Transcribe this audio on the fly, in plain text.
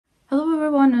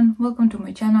everyone, and welcome to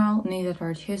my channel, Knitted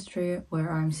Art History, where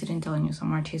I'm sitting telling you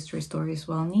some art history stories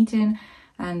while knitting.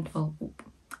 And well,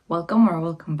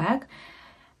 welcome back.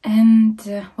 And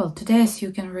well, today, as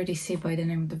you can already see by the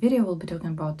name of the video, we'll be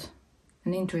talking about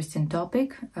an interesting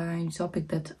topic, a topic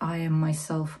that I am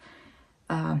myself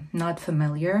not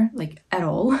familiar, like, at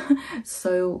all.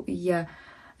 So yeah,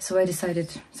 so I was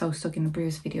talking in the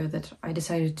previous video that I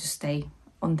decided to stay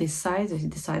on this side. I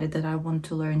decided that I want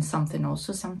to learn something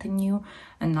new,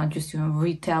 and not just,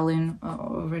 retelling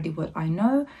already what I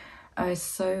know. And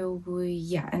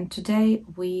today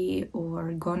we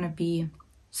are gonna be,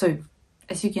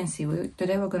 as you can see,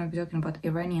 today we're gonna be talking about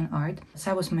Iranian art. As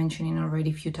I was mentioning already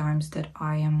a few times, that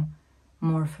I am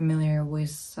more familiar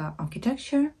with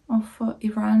architecture of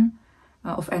Iran,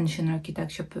 of ancient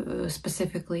architecture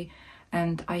specifically.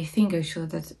 And I think actually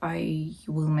that I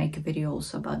will make a video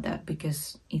also about that,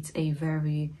 because it's a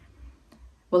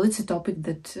topic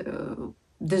that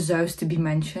deserves to be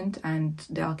mentioned. And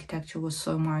the architecture was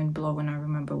so mind-blowing. I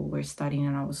remember we were studying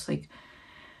and I was like,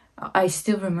 I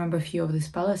still remember a few of these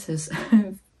palaces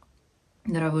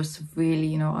that I was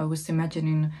really, I was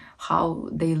imagining how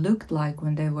they looked like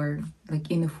when they were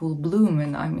like in a full bloom.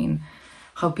 And I mean,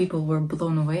 how people were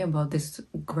blown away about this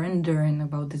grandeur and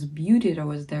about this beauty that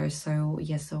was there. So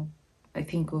yeah, so I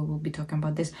think we will be talking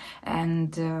about this.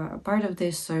 And part of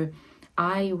this, so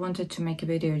I wanted to make a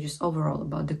video just overall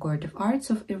about the court of arts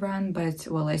of Iran, but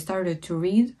well, I started to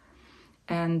read,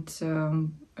 and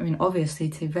I mean, obviously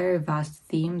it's a very vast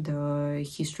theme. The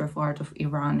history of art of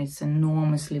Iran is an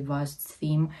enormously vast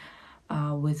theme,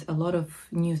 with a lot of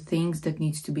new things that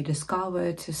needs to be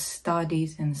discovered,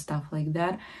 studied and stuff like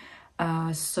that.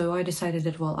 So I decided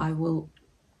that, well, I will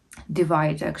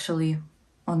divide actually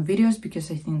on videos, because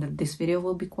I think that this video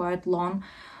will be quite long.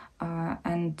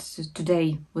 And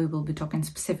today we will be talking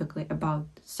specifically about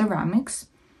ceramics,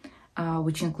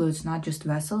 which includes not just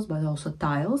vessels, but also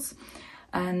tiles.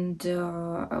 And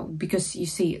because you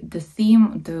see, the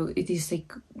theme, it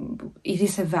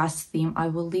is a vast theme. I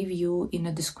will leave you in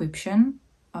a description.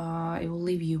 I will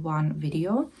leave you one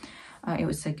video. It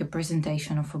was like a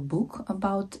presentation of a book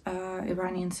about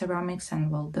Iranian ceramics,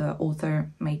 and well, the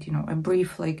author made a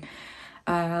brief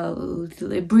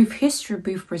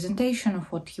brief presentation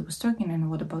of what he was talking and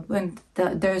what about when.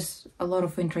 There's a lot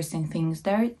of interesting things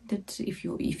there that if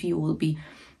you will be,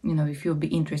 if you'll be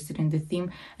interested in the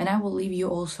theme. And I will leave you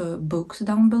also books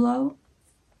down below.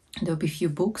 There'll be a few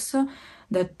books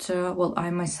that well,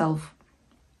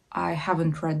 I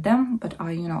haven't read them, but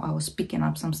I was picking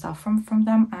up some stuff from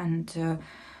them. And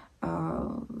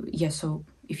yeah, so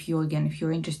if you're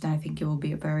interested, I think it will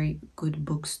be a very good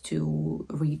books to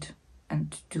read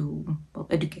and to, well,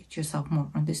 educate yourself more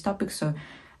on this topic. So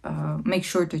make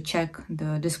sure to check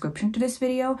the description to this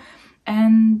video.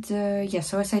 And yeah,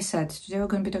 so as I said, today we're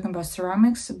going to be talking about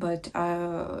ceramics, but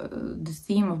the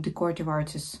theme of the court of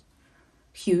arts is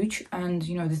huge. And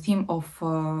the theme of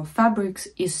fabrics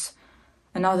is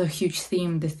another huge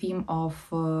theme. The theme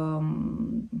of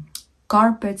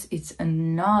carpets, it's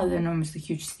another enormously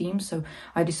huge theme. So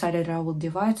I decided I will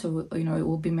divide, so it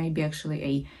will be maybe actually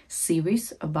a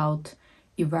series about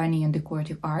Iranian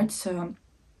decorative arts,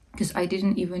 because I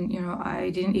didn't even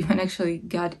actually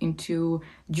get into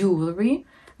jewelry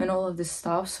and all of this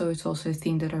stuff. So it's also a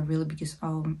thing that I really, because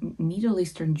Middle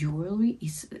Eastern jewelry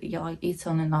is, yeah, like, it's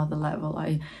on another level.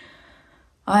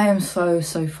 I am so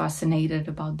fascinated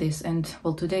about this. And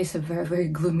well, today is a very, very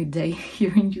gloomy day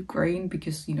here in Ukraine,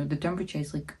 because the temperature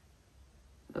is like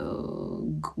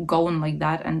going like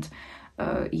that. And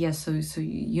yeah, so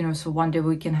one day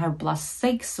we can have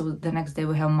 +6, so the next day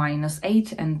we have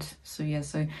 -8, and so yeah,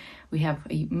 so we have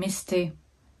a misty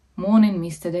morning,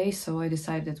 misty day. So I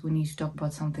decided that we need to talk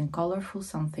about something colorful,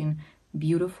 something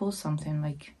beautiful, something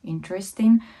like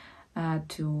interesting,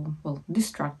 to, well,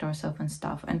 distract ourselves and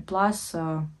stuff. And plus,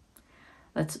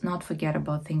 let's not forget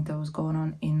about things that was going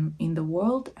on in the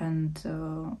world. And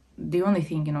the only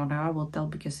thing that I will tell,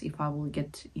 because if I will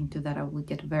get into that, I will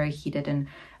get very heated, and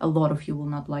a lot of you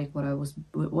will not like what I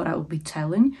will be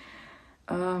telling.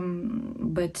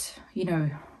 But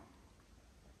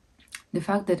the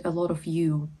fact that a lot of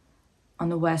you on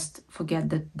the West forget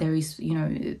that there is,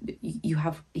 you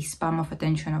have a span of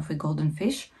attention of a golden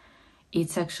fish,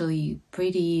 it's actually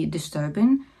pretty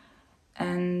disturbing.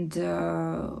 And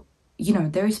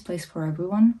there is place for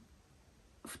everyone,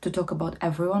 to talk about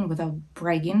everyone without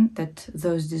bragging that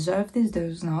those deserve this,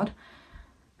 those not.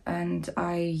 And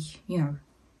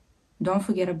don't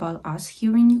forget about us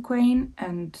here in Ukraine,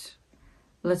 and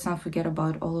let's not forget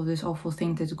about all of this awful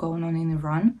thing that's going on in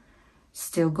Iran,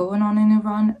 still going on in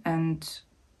Iran. And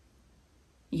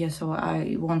yeah, so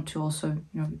I want to also,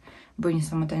 you know, bring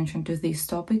some attention to this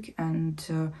topic.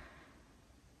 And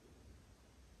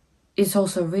it's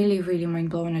also really, really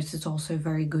mind-blowing. It's also a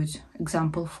very good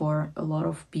example for a lot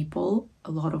of people,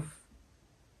 a lot of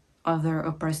other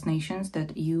oppressed nations,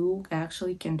 that you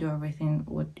actually can do everything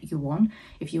what you want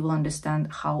if you will understand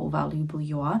how valuable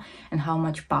you are and how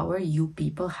much power you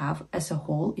people have as a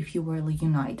whole if you will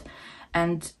unite.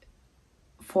 And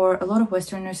for a lot of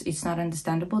Westerners, it's not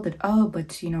understandable that, oh,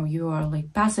 but you know, you are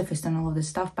like pacifist and all of this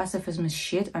stuff. Pacifism is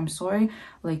shit, I'm sorry,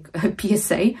 like a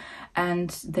PSA. And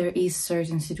there is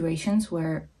certain situations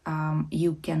where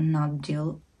you cannot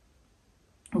deal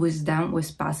with them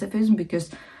with pacifism, because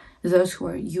those who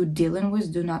are you dealing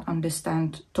with do not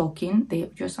understand talking.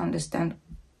 They just understand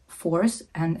force,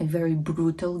 and a very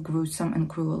brutal, gruesome and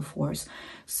cruel force.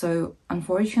 So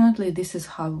unfortunately, this is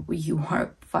how you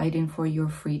are fighting for your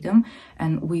freedom.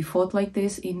 And we fought like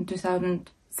this in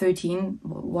 2013,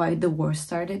 why the war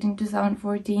started in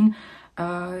 2014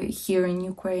 here in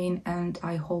Ukraine. And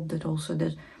I hope that also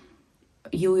that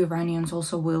you Iranians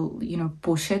also will, you know,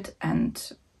 push it.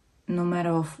 And no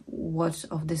matter of what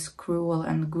of this cruel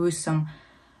and gruesome,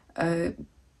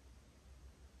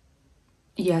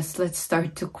 yes, let's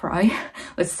start to cry.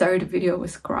 Let's start the video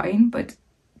with crying. But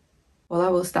well, I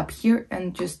will stop here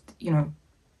and just, you know,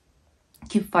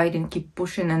 keep fighting, keep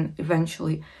pushing. And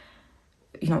eventually,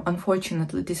 you know,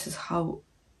 unfortunately, this is how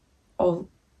all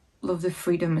of the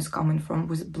freedom is coming from,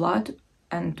 with blood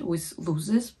and with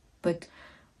losses. But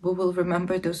we will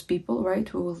remember those people,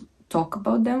 right? We will talk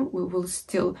about them. We will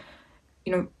still,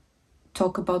 you know,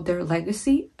 talk about their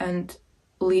legacy and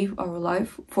live our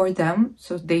life for them,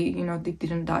 so they, you know, they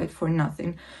didn't die for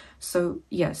nothing. So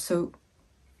yeah, so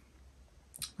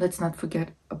let's not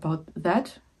forget about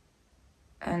that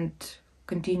and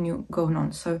continue going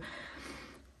on. So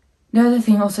the other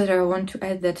thing also that I want to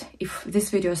add, that if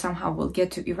this video somehow will get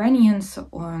to Iranians,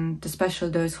 and especially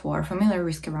those who are familiar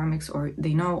with ceramics, or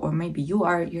they know, or maybe you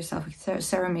are yourself a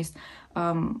ceramist,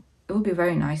 it would be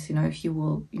very nice, you know, if you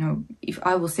will, you know, if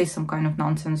I will say some kind of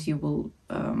nonsense, you will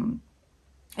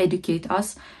educate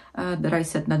us that I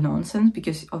said the nonsense,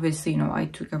 because obviously, you know, I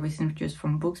took everything just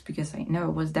from books, because I never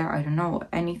was there. I don't know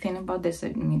anything about this.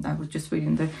 I mean, I was just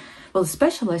reading the, well,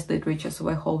 specialized literature. So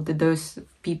I hope that those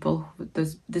people,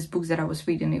 these books that I was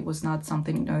reading, it was not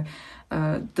something, you know,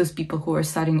 those people who are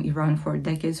studying Iran for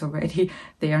decades already,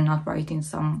 they are not writing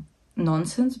some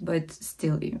nonsense. But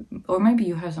still, or maybe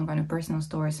you have some kind of personal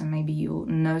stories, and maybe you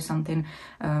know something,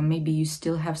 maybe you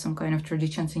still have some kind of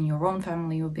traditions in your own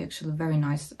family. It would be actually very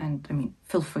nice. And I mean,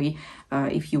 feel free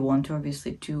if you want to,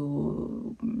 obviously,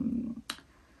 to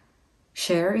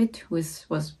share it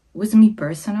with me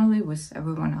personally, with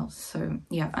everyone else. So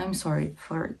yeah, I'm sorry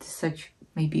for such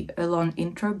maybe a long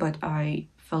intro, but I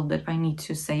felt that I need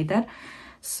to say that.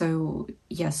 So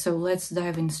yeah, so let's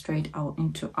dive in straight out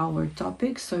into our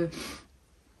topic. So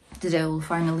today I will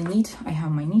finally knit. I have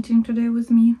my knitting today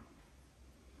with me.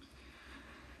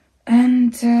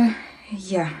 And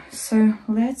yeah, so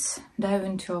let's dive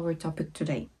into our topic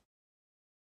today.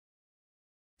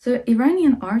 So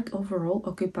Iranian art overall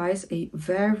occupies a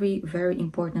very, very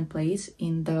important place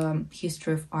in the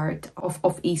history of art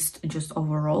of East, just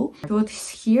overall. It was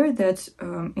here that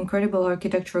incredible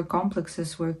architectural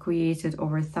complexes were created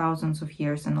over thousands of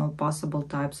years, and all possible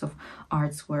types of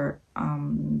arts were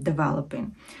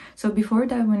developing. So before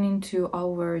diving into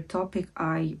our topic,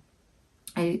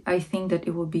 I think that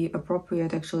it would be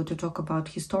appropriate actually to talk about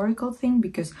historical thing,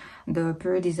 because the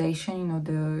periodization, you know,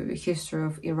 the history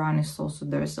of Iran is also,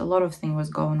 there's a lot of things was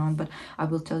going on, but I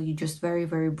will tell you just very,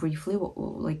 very briefly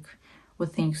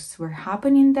what things were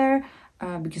happening there,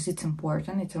 because it's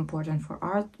important for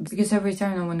art, because every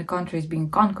time when the country is being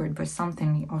conquered by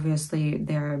something, obviously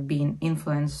they're being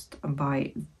influenced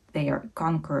by their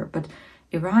conqueror. But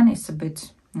Iran is a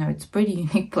bit, you know, it's pretty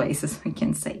unique place, as we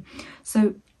can say.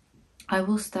 So I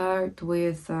will start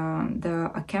with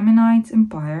the Achaemenid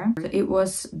Empire. It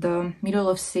was the middle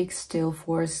of 6th till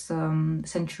 4th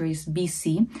centuries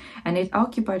BC, and it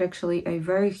occupied actually a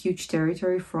very huge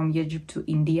territory from Egypt to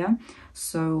India.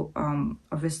 So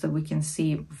obviously we can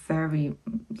see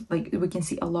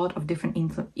a lot of different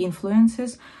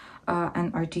influences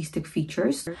and artistic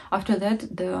features. After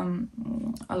that, the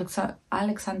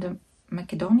Alexander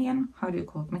Macedonian, how do you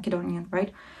call it? Macedonian,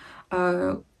 right?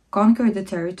 Conquered the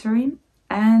territory,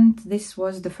 and this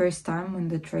was the first time when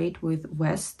the trade with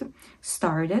West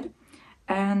started.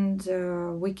 And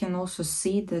we can also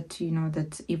see that, you know,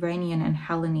 that Iranian and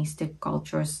Hellenistic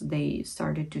cultures, they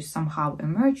started to somehow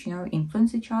emerge, you know,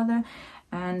 influence each other,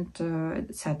 and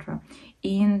etc.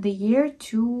 In the year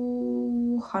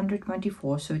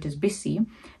 224, so it is BC,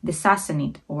 the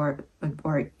Sassanid, or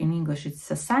in English it's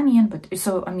Sassanian, but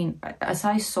so, I mean, as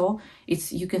I saw,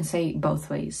 it's, you can say both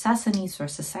ways, Sassanids or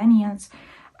Sassanians.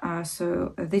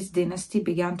 So this dynasty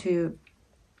began to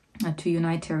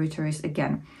unite territories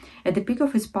again. At the peak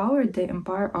of its power, the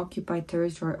empire occupied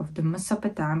territory of the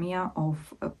Mesopotamia,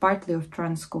 of partly of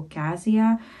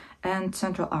Transcaucasia and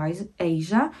Central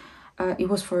Asia. It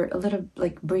was for a little,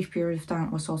 like, brief period of time,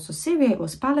 it was also Syria, it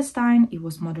was Palestine, it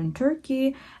was modern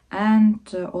Turkey, and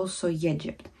also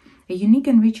Egypt. A unique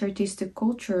and rich artistic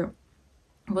culture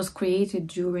was created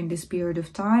during this period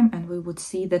of time, and we would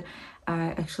see that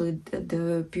actually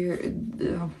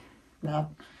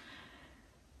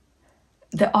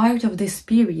the art of this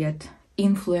period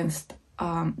influenced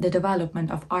the development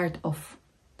of art of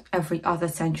every other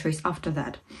centuries after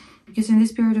that. Because in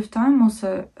this period of time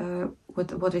also,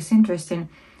 what is interesting,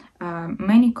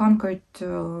 many conquered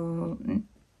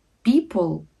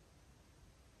people,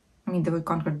 I mean, they were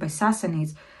conquered by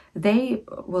Sassanids, they,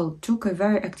 well, took a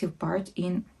very active part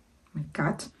in,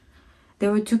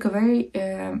 took a very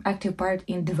active part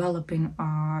in developing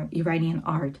Iranian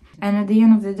art. And at the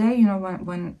end of the day, you know,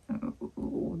 when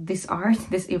this art,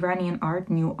 this Iranian art,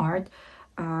 new art,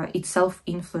 itself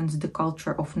influenced the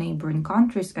culture of neighboring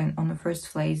countries, and on the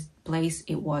first place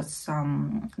it was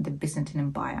the Byzantine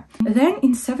Empire. Then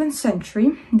in 7th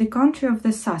century, the country of the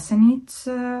Sassanids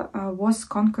was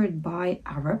conquered by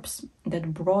Arabs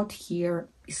that brought here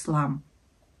Islam.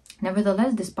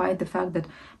 Nevertheless, despite the fact that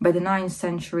by the 9th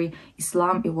century,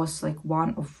 Islam, it was like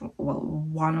one of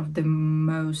the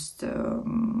most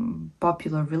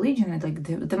popular religion, and like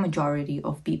the majority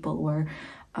of people were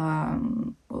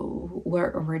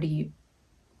already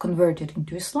converted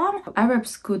into Islam.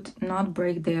 Arabs could not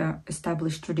break their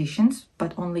established traditions,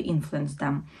 but only influence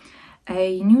them.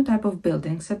 A new type of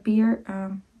buildings appear.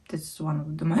 This is one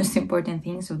of the most important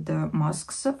things. So the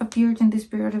mosques appeared in this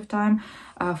period of time.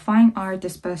 Fine art,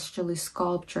 especially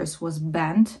sculptures, was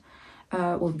banned.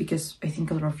 Well, because I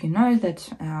think a lot of you know that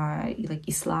like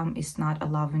Islam is not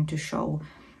allowing to show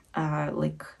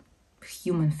like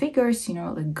human figures, you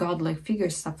know, like godlike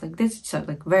figures, stuff like this. So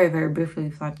like very, very briefly,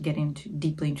 if not getting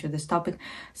deeply into this topic.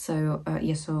 So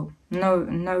yeah, so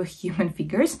no human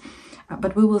figures.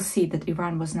 But we will see that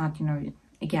Iran was not, you know,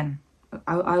 again,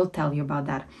 I'll tell you about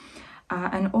that.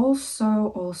 And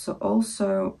also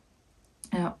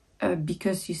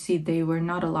because you see they were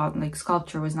not allowed, like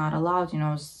sculpture was not allowed, you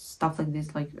know, stuff like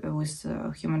this, like with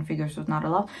human figures was not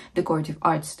allowed. Decorative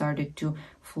art started to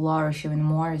flourish even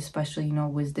more, especially, you know,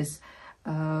 with this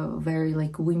very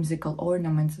like whimsical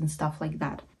ornaments and stuff like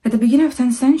that. At the beginning of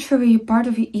 10th century, part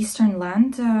of the eastern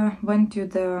land went to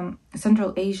the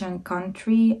Central Asian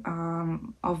country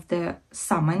of the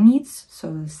Samanids,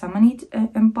 so the Samanid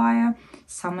Empire,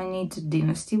 Samanid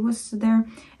dynasty was there,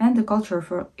 and the culture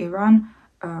for Iran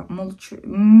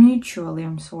mutually,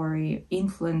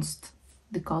 influenced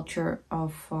the culture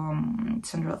of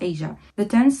Central Asia. The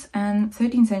 10th and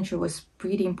 13th century was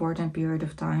pretty important period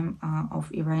of time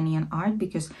of Iranian art,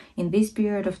 because in this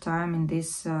period of time, in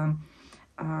this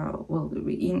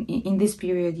in this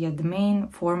period, yeah, the main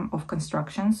form of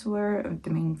constructions were, the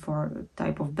main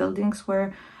type of buildings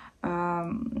were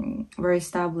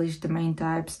established, the main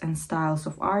types and styles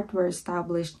of art were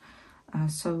established.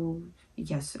 So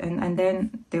yes, and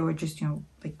then they were just, you know,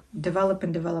 like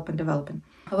developing.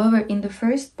 However, in the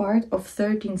first part of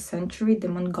 13th century, the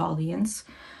Mongolians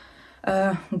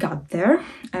got there.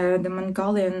 The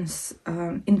Mongolians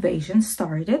invasion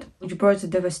started, which brought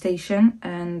devastation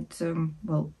and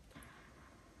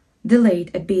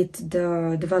delayed a bit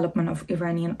the development of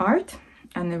Iranian art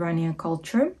and Iranian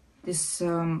culture. This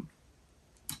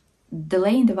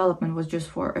delay in development was just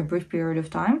for a brief period of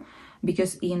time,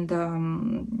 because in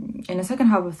the second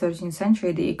half of 13th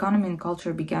century, the economy and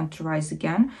culture began to rise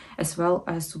again, as well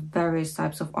as various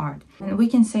types of art. And we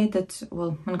can say that,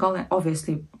 well, Mongolian,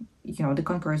 obviously, you know, the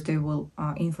conquerors, they will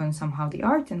influence somehow the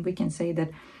art, and we can say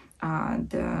that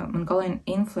the Mongolian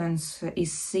influence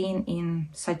is seen in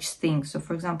such things. So,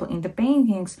 for example, in the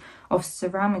paintings of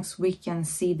ceramics, we can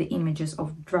see the images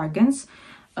of dragons.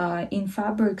 In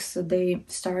fabrics, they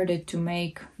started to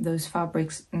make those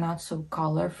fabrics not so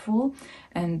colorful,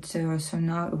 and so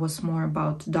now it was more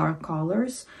about dark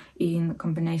colors in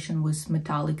combination with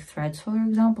metallic threads, for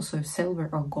example, so silver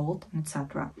or gold,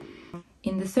 etc.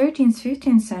 In the 13th,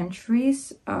 15th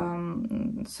centuries,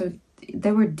 so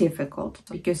they were difficult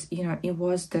because, you know, it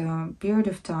was the period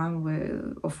of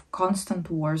time of constant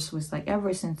wars with, like,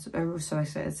 so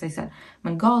as I said,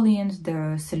 Mongolians,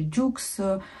 the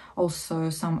Seljuks, also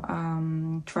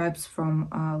some tribes from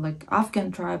like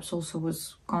Afghan tribes also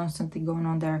was constantly going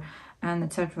on there, and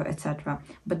etc, etc.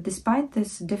 But despite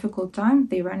this difficult time,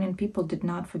 the Iranian people did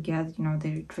not forget, you know,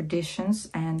 their traditions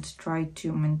and tried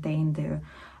to maintain the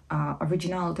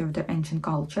originality of their ancient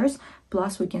cultures.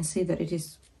 Plus, we can see that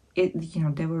you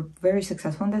know, they were very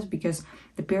successful in this, because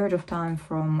the period of time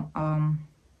from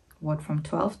from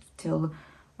 12th till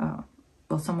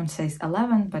well, someone says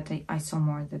 11, but I saw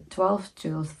more the 12th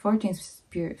till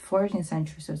 14th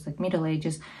century, so it's like Middle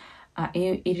Ages.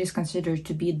 It is considered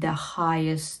to be the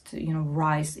highest, you know,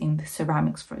 rise in the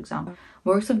ceramics, for example.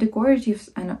 Works of decoratives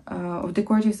and of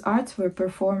decorative arts were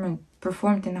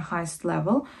performed in the highest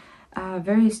level.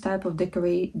 Various types of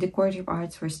decorative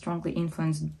arts were strongly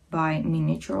influenced by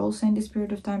miniature also in this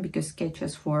period of time, because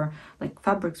sketches for, like,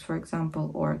 fabrics, for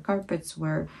example, or carpets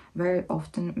were very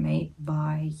often made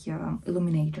by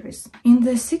illuminators. In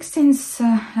the 16th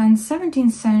and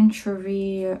 17th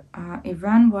century,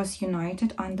 Iran was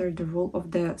united under the rule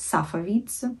of the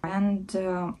Safavids and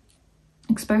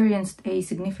experienced a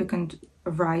significant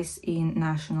rise in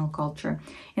national culture.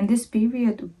 In this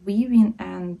period, weaving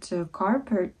and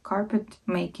carpet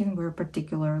making were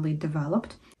particularly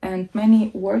developed, and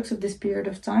many works of this period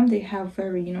of time, they have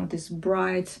very, you know, this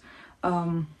bright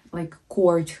like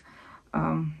court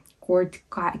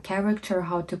character,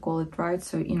 how to call it, right?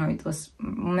 So, you know, it was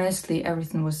mostly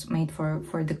everything was made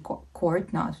for the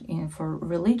court, not, you know, for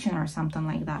religion or something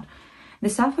like that. The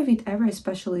Safavid era,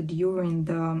 especially during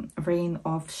the reign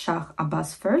of Shah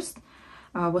Abbas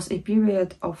I, was a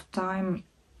period of time,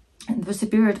 and was a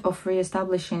period of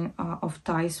re-establishing of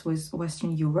ties with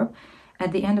Western Europe.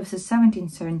 At the end of the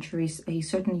 17th century, a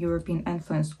certain European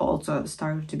influence also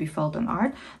started to be felt on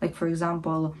art. Like, for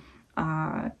example,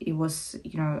 it was,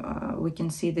 you know, we can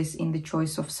see this in the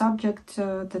choice of subject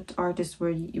that artists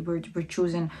were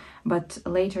choosing, but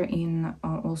later in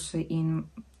also in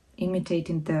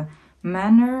imitating the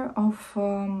manner of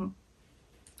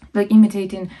like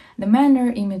imitating the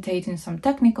manner, imitating some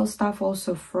technical stuff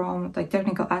also from, like,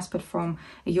 technical aspect from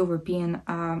European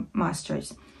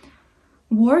masters.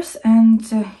 Wars and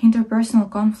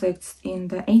interpersonal conflicts in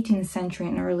the 18th century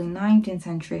and early 19th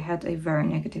century had a very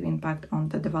negative impact on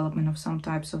the development of some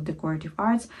types of decorative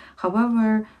arts.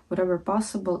 However, whatever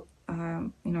possible,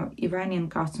 you know, Iranian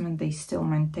craftsmen, they still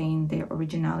maintain their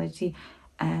originality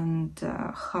and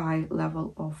high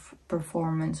level of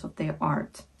performance of their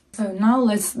art. So now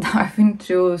let's dive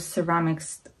into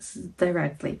ceramics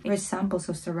directly. First samples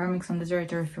of ceramics on the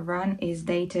territory of Iran is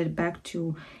dated back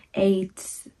to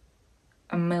 8th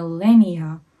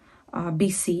millennia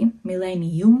BC,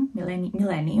 millennium,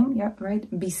 yeah, right,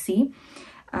 BC.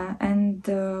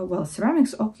 Well,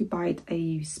 ceramics occupied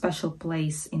a special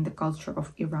place in the culture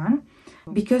of Iran,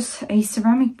 because a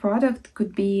ceramic product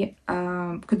could be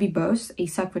both a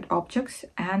sacred object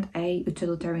and a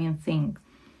utilitarian thing.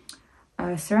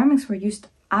 Ceramics were used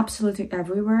absolutely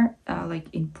everywhere, like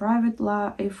in private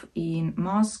life, in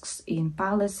mosques, in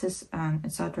palaces, and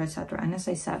etc, etc. And as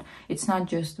I said, it's not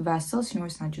just vessels, you know,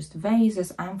 it's not just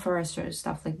vases, amphoras, or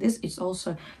stuff like this. It's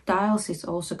also tiles. It's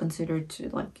also considered,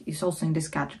 like, it's also in this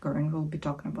category, and we'll be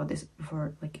talking about this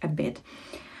for like a bit.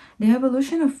 The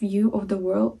evolution of view of the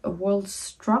world's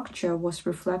structure was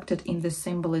reflected in the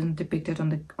symbolism depicted on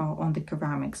the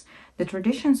ceramics. The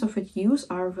traditions of its use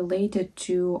are related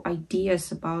to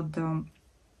ideas about the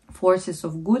forces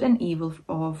of good and evil,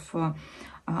 of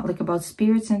like about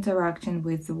spirits' interaction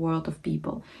with the world of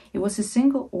people. It was a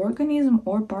single organism,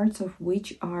 or parts of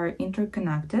which are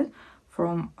interconnected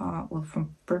from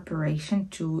from preparation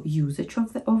to usage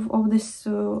of this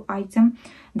item.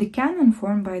 The canon,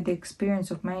 formed by the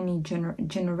experience of many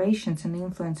generations and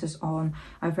influences on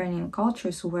Iranian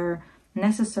cultures, were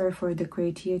necessary for the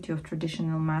creativity of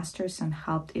traditional masters and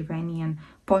helped Iranian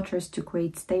potters to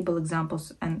create stable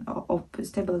examples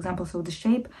of the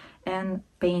shape and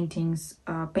painting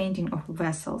of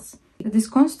vessels. These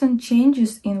constant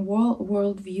changes in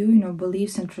worldview, you know,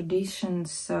 beliefs and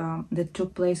traditions that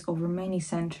took place over many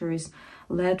centuries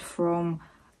led from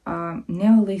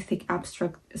Neolithic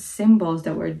abstract symbols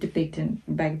that were depicted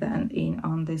back then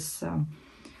on the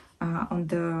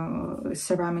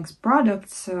ceramics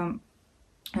products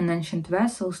and ancient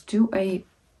vessels, to a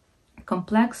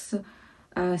complex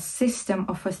system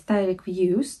of aesthetic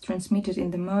views transmitted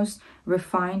in the most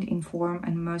refined in form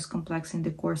and most complex in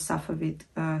the core Safavid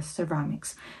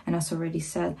ceramics. And as already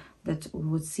said, that we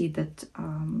would see that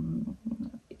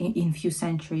in few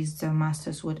centuries the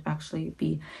masters would actually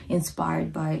be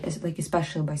inspired by, like,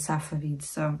 especially by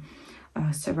Safavids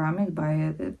ceramic,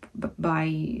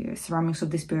 by ceramics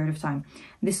of this period of time.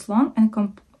 This long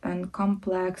and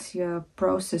complex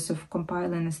process of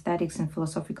compiling aesthetics and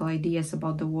philosophical ideas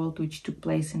about the world, which took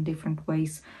place in different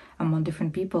ways among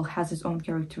different people, has its own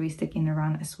characteristic in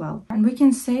Iran as well. And we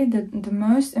can say that the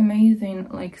most amazing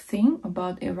thing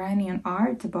about Iranian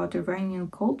art, about Iranian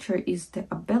culture, is the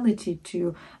ability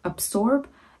to absorb,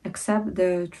 accept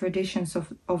the traditions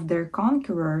of their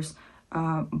conquerors,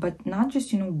 but not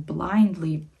just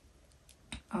blindly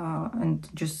and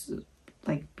just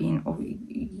being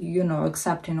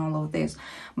accepting all of this,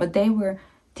 but they were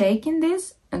taking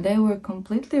this and they were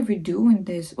completely redoing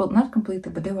this. Well, not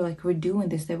completely, but they were redoing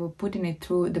this. They were putting it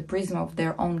through the prism of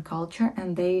their own culture,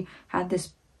 and they had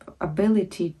this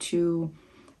ability to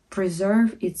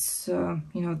preserve its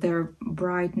their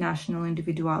bright national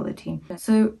individuality.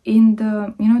 So in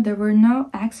the there were no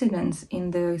accidents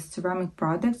in the ceramic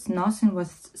products. Nothing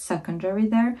was secondary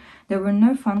there. There were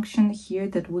no function here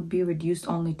that would be reduced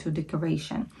only to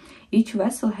decoration. Each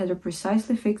vessel had a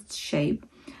precisely fixed shape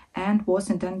and was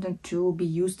intended to be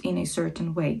used in a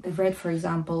certain way. I read, for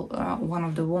example, one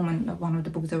of the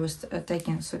books that was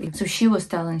taken. So she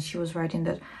was writing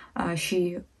that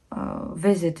she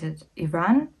visited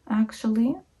Iran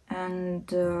actually,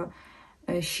 and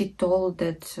she told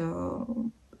that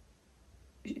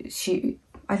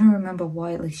I don't remember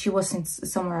why, she was in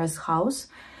somewhere's house,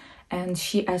 and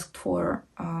she asked for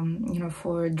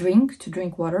for a drink, to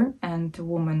drink water, and the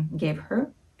woman gave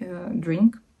her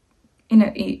drink in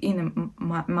a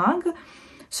mug,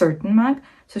 certain mug.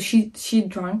 So she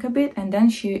drank a bit, and then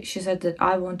she said that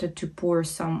I wanted to pour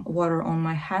some water on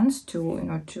my hands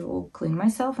to clean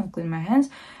myself and clean my hands.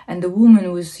 And the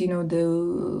woman was the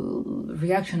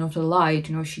reaction of the light,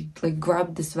 she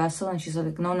grabbed this vessel and she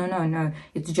said no,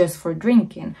 it's just for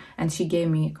drinking. And she gave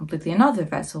me completely another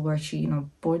vessel where she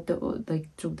poured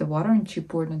took the water and she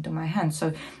poured into my hands.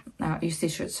 So you see,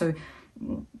 so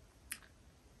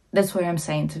that's what I'm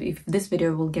saying. So if this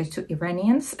video will get to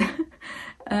Iranians,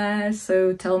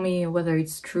 so tell me whether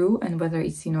it's true and whether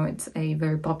it's it's a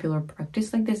very popular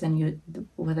practice like this, and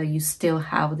whether you still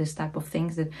have this type of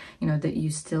things, that that you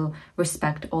still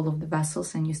respect all of the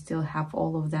vessels and you still have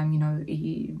all of them.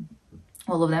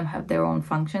 All of them have their own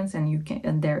functions,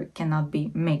 and there cannot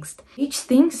be mixed. Each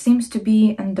thing seems to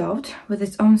be endowed with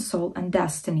its own soul and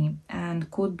destiny,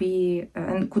 and could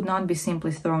not be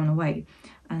simply thrown away.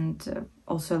 And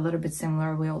also a little bit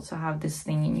similar, we also have this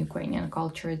thing in Ukrainian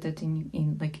culture that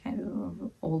in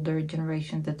older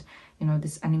generation, that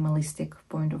this animalistic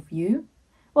point of view.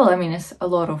 Well, I mean, it's a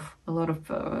lot of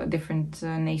different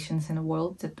nations in the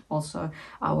world that also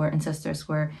our ancestors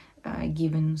were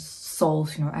given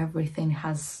souls. Everything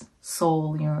has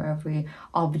soul. Every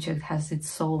object has its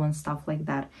soul and stuff like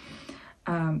that.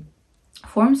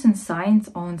 Forms and signs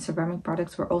on ceramic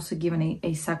products were also given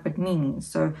a sacred meaning.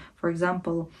 So, for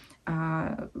example,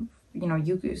 for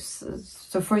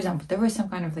example, there were some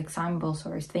kind of symbols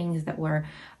or things that were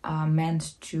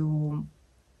meant to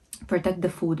protect the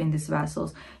food in these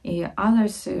vessels.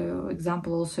 Others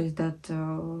example also is that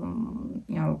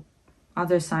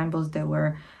other symbols that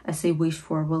were as a wish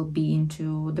for well-being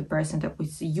to the person that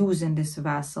was using this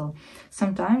vessel.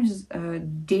 Sometimes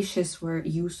dishes were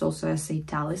used also as a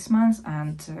talismans,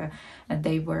 and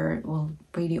they were, well,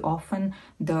 pretty often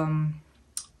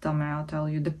I'll tell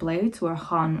you, the plates were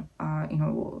hung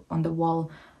on the wall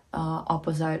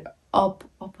opposite of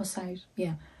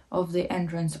the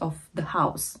entrance of the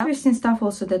house. Interesting stuff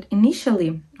also, that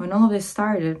initially when all of this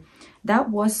started, that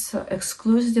was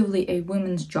exclusively a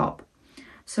women's job.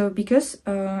 So because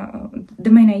the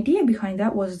main idea behind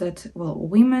that was that, well,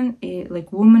 woman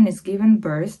is given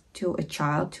birth to a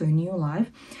child, to a new life,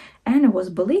 and it was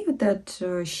believed that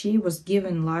she was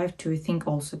given life to a thing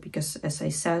also, because, as I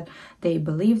said, they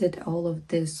believed that all of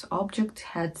these objects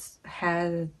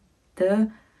had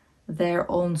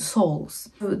their own souls.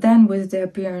 So then, with the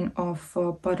appearance of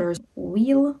potter's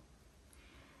wheel,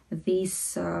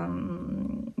 this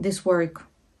work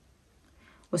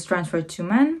was transferred to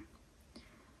men,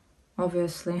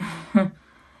 obviously.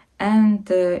 And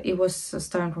it was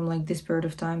starting from this period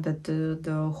of time that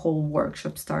the whole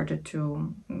workshop started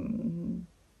to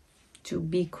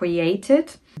be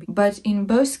created. But in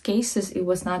both cases, it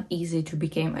was not easy to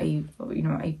become a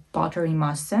pottery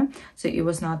master. So it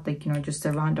was not just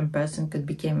a random person could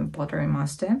become a pottery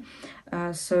master.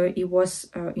 So it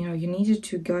was you needed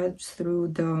to go through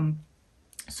the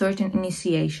certain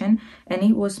initiation, and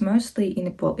it was mostly in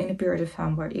a period of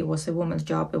time where it was a woman's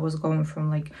job. It was going from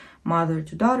like mother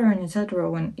to daughter and etc.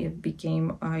 When it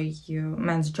became a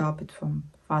man's job, it from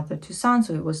father to son.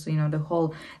 So it was, you know, the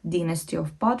whole dynasty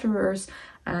of potterers,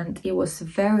 and it was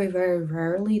very, very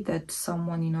rarely that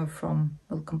someone, you know, from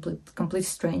a complete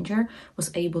stranger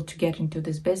was able to get into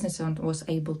this business and was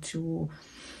able to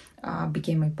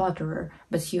became a potterer.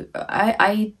 But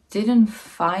I didn't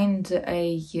find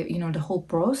a, you know, the whole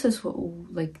process,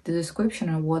 like the description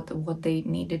of what they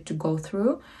needed to go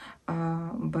through,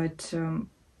 but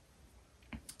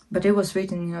it was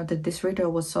written, you know, that this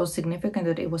ritual was so significant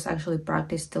that it was actually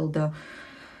practiced till the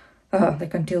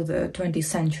like until the 20th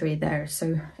century there.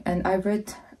 So, and I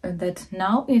read that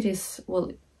now it is,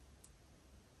 well,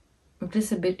 it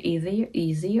is a bit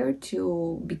easier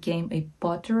to become a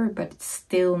potter, but it's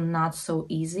still not so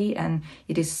easy, and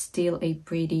it is still a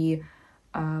pretty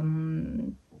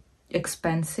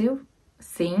expensive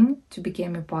thing to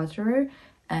become a potter.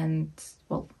 And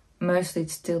well, mostly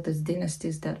it's still these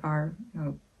dynasties that are, you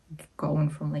know, going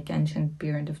from like ancient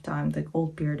period of time, like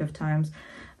old period of times.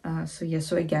 So yeah,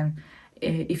 so again,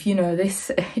 if you know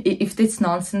this, if it's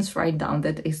nonsense, write down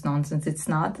that it's nonsense. It's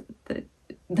not,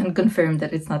 then confirm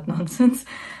that it's not nonsense.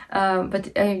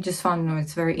 But I just found, you know,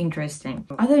 it's very interesting.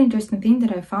 Other interesting thing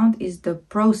that I found is the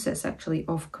process actually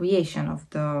of creation of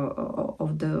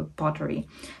the pottery.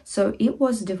 So it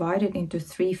was divided into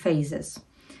 3 phases.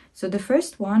 So the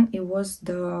first one, it was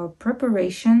the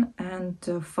preparation and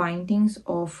findings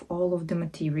of all of the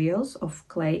materials of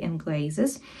clay and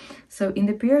glazes. So in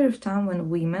the period of time when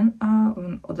women,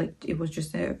 like it was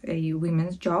just a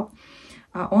women's job,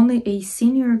 only a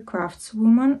senior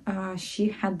craftswoman, she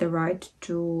had the right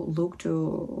to look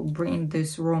to bring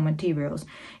these raw materials.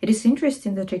 It is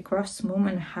interesting that a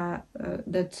craftswoman had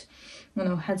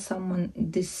had someone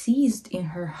deceased in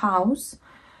her house.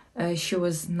 She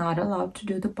was not allowed to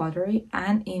do the pottery,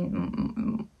 and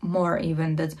in more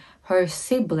even that her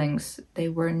siblings, they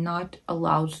were not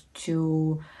allowed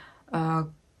to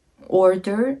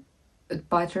order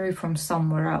pottery from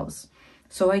somewhere else.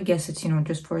 So I guess it's, you know,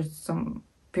 just for some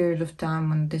period of time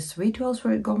when these rituals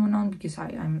were going on, because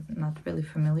I'm not really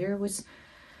familiar with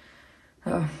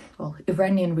well,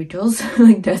 Iranian rituals,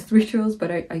 like death rituals,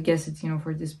 but I guess it's, you know,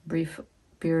 for this brief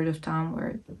period of time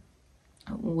where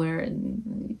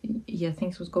yeah,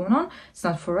 things was going on. It's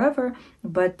not forever,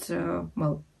 but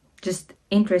well, just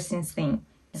interesting thing.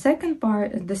 The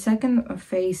second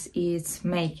phase is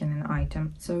making an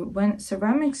item. So when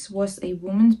ceramics was a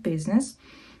woman's business,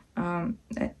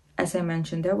 as I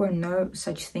mentioned, there were no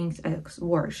such things as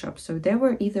workshops. So they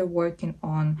were either working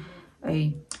on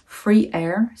a free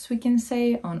air, as we can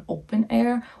say, on open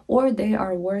air, or they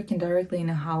are working directly in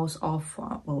a house of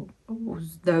well,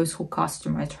 those who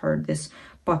customized her this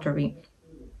pottery.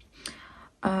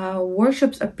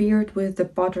 Workshops appeared with the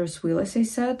potter's wheel, as I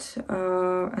said,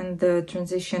 and the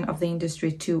transition of the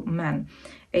industry to men.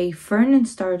 A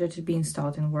furnace started to be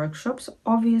installed in workshops,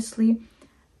 obviously.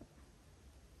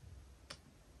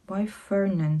 Why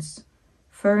furnace?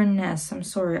 Furnace, I'm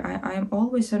sorry, I'm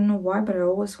always, I don't know why, but I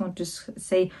always want to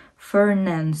say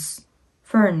furnace.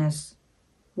 Furnace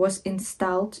was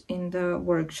installed in the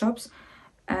workshops,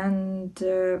 and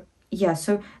yeah,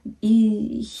 so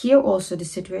here also the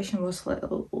situation was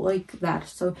like that.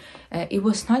 So it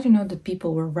was not, you know, that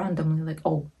people were randomly like,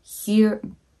 oh, here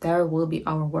there will be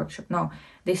our workshop. No,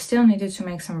 they still needed to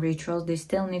make some rituals. They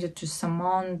still needed to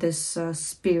summon this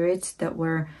spirits that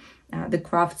were the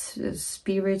craft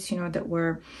spirits, you know, that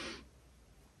were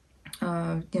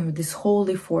you know, these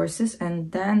holy forces,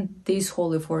 and then these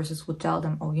holy forces would tell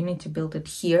them, oh, you need to build it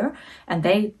here, and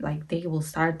they will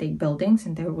start their buildings,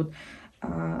 and they would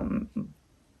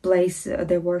place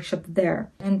their workshop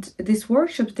there. And these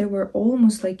workshops, they were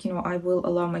almost like, you know, I will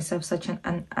allow myself such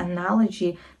an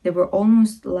analogy, they were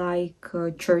almost like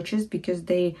churches, because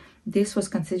this was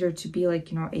considered to be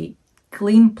like, you know, a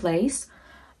clean place.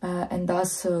 And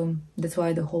thus, that's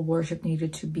why the whole worship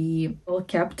needed to be well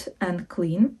kept and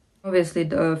clean. Obviously,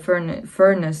 the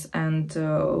furnace and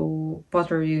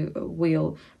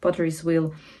pottery's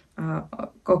wheel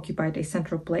occupied a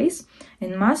central place,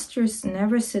 and masters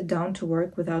never sat down to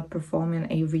work without performing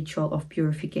a ritual of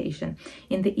purification.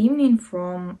 In the evening,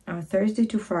 from Thursday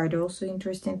to Friday, also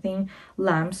interesting thing,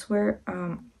 lamps were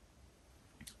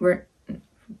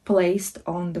placed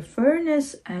on the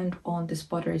furnace and on this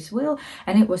potter's wheel,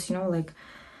 and it was, you know, like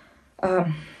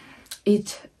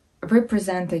it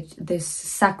represented this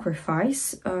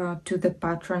sacrifice to the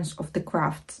patrons of the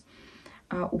crafts.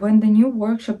 When the new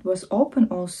workshop was open,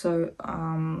 also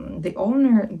the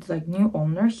owner, like new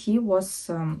owner, he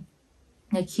was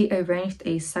Like, he arranged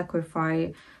a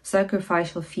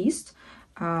sacrificial feast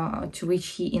to which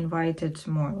he invited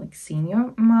more like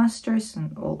senior masters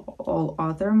and all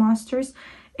other masters.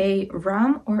 A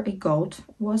ram or a goat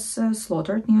was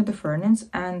slaughtered near the furnace,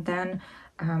 and then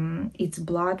its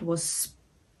blood was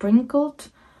sprinkled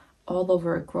all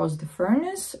over across the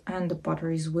furnace and the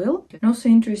pottery's wheel. And also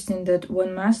interesting that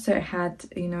one master had,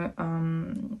 you know,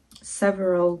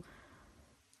 several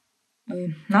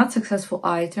not successful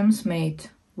items made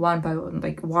one by one,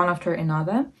 like one after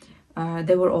another.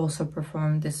 They would also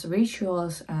perform these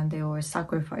rituals, and they would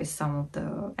sacrifice some of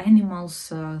the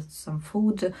animals, some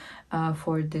food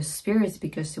for the spirits,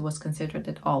 because it was considered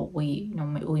that, oh, we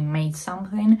made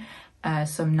something.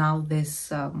 So now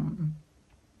this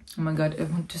oh my god, I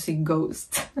want to see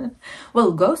ghosts.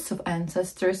 Well, ghosts of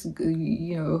ancestors,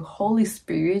 you know, holy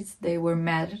spirits, they were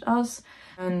mad at us,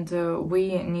 and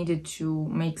we needed to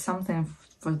make something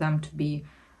for them to be,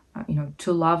 you know,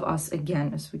 to love us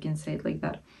again, as we can say it like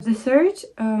that. The third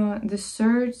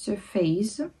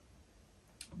phase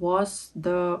was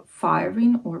the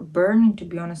firing or burning. To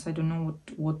be honest, I don't know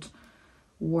what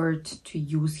word to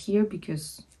use here,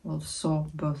 because, well, saw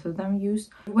both of them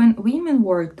used. When women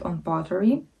worked on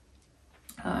pottery,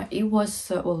 it was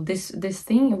well, this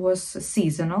thing was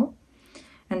seasonal,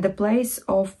 and the place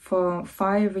of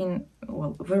firing,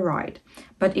 well, varied,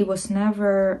 but it was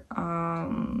never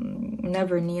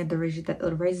near the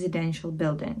residential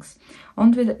buildings.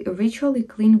 Only the ritually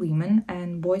clean women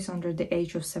and boys under the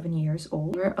age of 7 years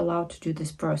old were allowed to do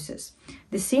this process.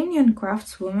 The senior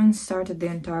craftswomen started the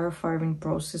entire firing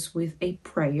process with a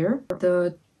prayer.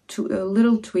 The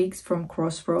little twigs from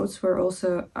crossroads were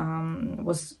also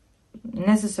was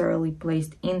necessarily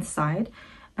placed inside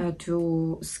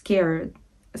to scare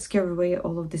away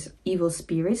all of these evil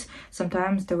spirits.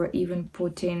 Sometimes they were even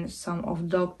put in some of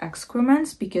dog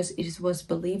excrements, because it was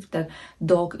believed that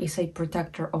dog is a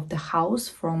protector of the house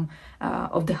from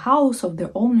of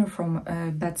the owner from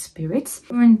bad spirits.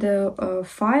 During the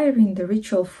firing, the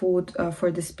ritual food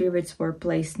for the spirits were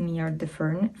placed near the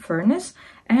furnace,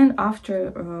 and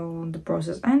after the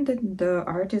process ended, the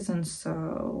artisans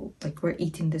like were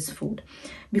eating this food.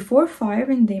 Before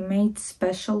firing, they made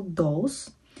special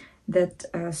dolls that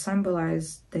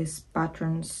symbolize these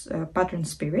patron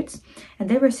spirits, and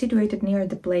they were situated near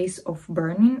the place of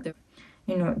burning.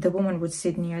 You know, the woman would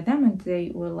sit near them, and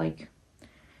they were like,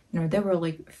 you know, they were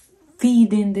like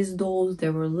feeding these dolls, they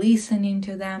were listening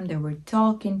to them, they were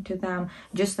talking to them,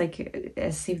 just like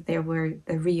as if they were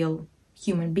the real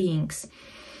human beings.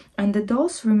 And the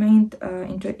dolls remained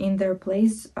in their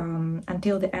place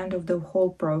until the end of the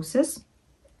whole process.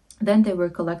 Then they were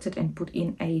collected and put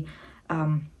in a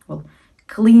well,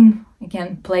 clean,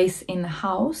 again, place in the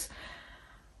house.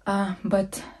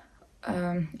 But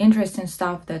interesting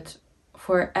stuff that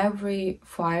for every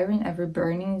firing, every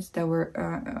burnings, there were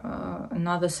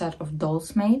another set of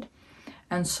dolls made.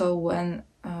 And so when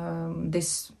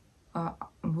these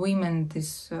women,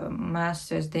 these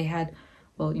masters, they had,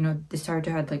 well, you know, they started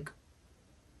to have like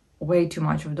way too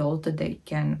much of dolls that they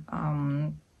can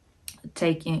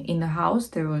take in the house.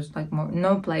 There was like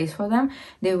no place for them.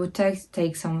 They would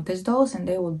take some of these dolls, and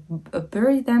they would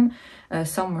bury them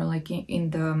somewhere like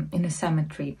in a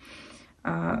cemetery.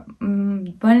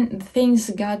 When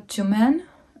things got to men,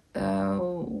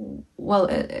 well,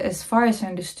 as far as I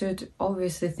understood,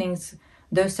 obviously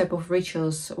those type of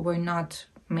rituals were not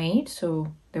made,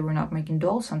 so they were not making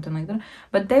dolls, something like that,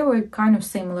 but they were kind of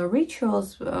similar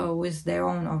rituals with their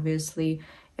own, obviously,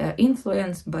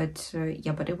 influence, but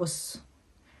yeah, but it was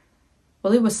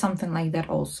something like that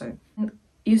also. And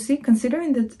you see,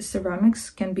 considering that ceramics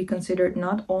can be considered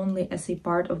not only as a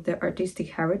part of the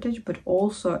artistic heritage but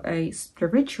also a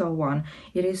spiritual one,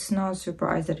 it is not a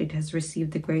surprise that it has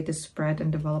received the greatest spread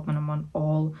and development among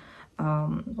all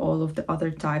of the other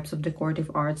types of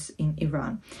decorative arts in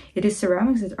Iran. It is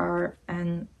ceramics that are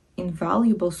an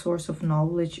invaluable source of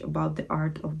knowledge about the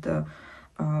art of the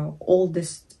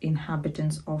oldest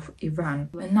inhabitants of Iran.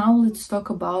 And now let's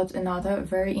talk about another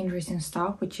very interesting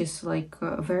stuff, which is like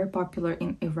very popular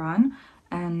in Iran,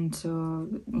 and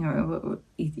you know,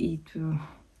 it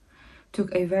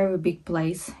took a very big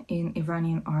place in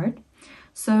Iranian art.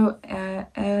 So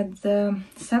at the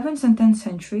 7th and 10th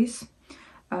centuries,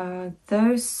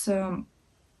 those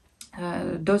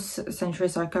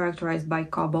centuries are characterized by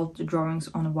cobalt drawings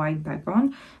on a white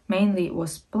background. Mainly it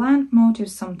was plant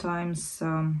motifs. Sometimes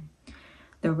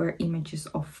there were images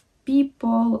of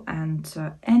people and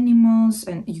animals,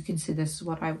 and you can see this is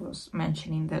what I was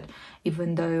mentioning, that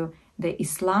even though the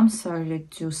Islam started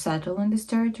to settle in this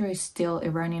territory, still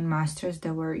Iranian masters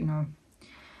that were, you know,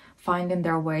 finding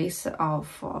their ways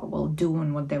of well,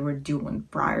 doing what they were doing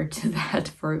prior to that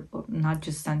for not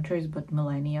just centuries but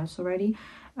millennia already.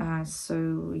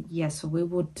 So yes, so we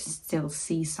would still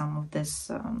see some of this,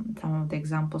 some of the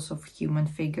examples of human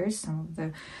figures, some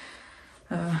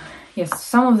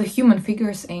of the human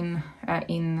figures in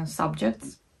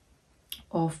subjects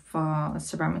of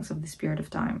ceramics of this period of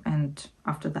time and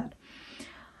after that.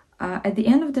 At the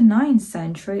end of the 9th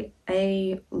century,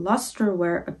 a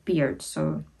lustreware appeared.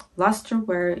 So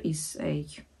lustreware is a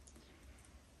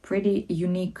pretty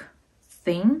unique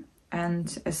thing,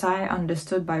 and as I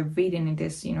understood by reading it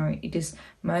is, you know, it is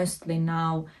mostly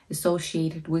now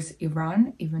associated with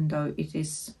Iran, even though it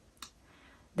is,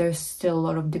 there's still a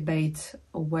lot of debate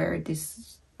where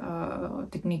this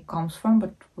technique comes from,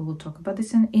 but we will talk about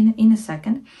this in a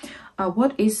second.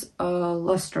 What is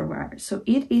lustreware? So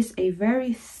it is a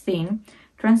very thin,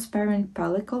 transparent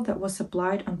pellicle that was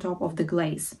applied on top of the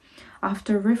glaze.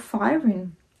 After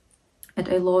refiring at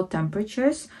a low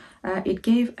temperatures, it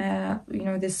gave you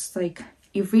know, this like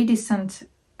iridescent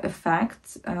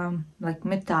effect, like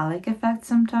metallic effect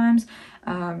sometimes,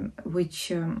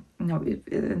 which you know,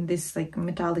 this like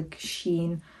metallic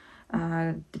sheen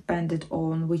depended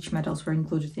on which metals were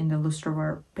included in the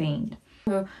lustreware paint.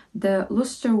 So the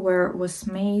lustreware was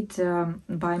made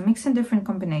by mixing different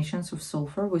combinations of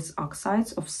sulfur with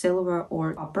oxides of silver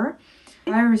or copper,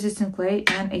 fire-resistant clay,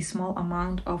 and a small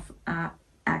amount of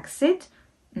acid,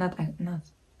 not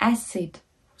acid,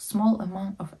 small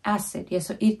amount of acid. Yeah,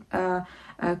 so it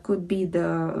could be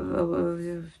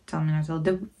the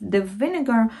the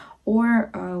vinegar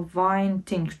or wine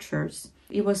tinctures.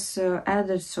 It was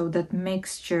added so that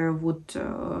mixture would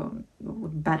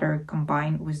better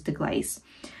combine with the glaze.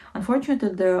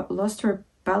 Unfortunately, the luster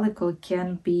pellicle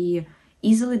can be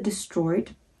easily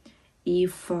destroyed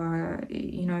if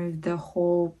you know, if the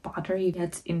whole pottery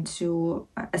gets into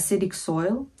acidic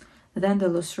soil. Then the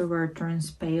lustreware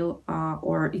turns pale,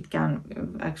 or it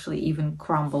can actually even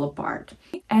crumble apart.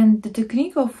 And the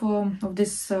technique of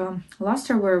this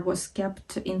lustreware was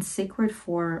kept in secret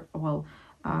for, well,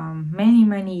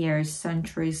 many years,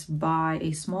 centuries, by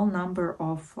a small number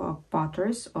of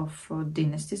potters, of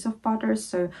dynasties of potters.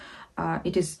 So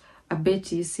it is a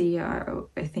bit, you see, I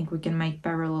think we can make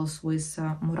parallels with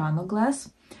Murano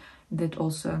glass. That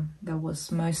also, there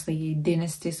was mostly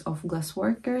dynasties of glass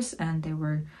workers, and they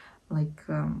were like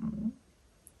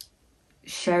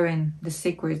sharing the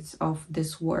secrets of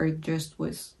this work just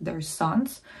with their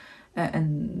sons,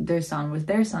 and their son with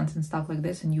their sons and stuff like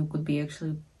this, and you could be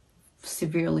actually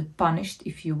severely punished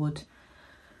if you would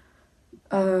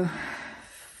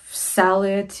sell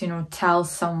it, you know, tell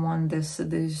someone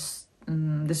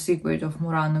the secret of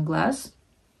Murano glass.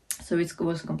 So it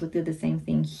was completely the same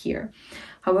thing here.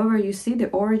 However, you see, the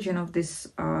origin of this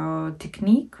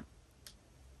technique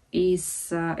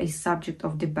is a subject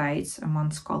of debates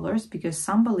among scholars, because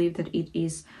some believe that it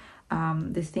is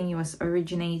this thing was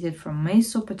originated from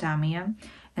Mesopotamia,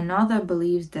 another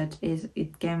believes that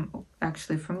it came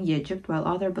actually from Egypt, while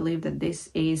other believe that this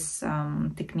is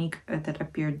technique that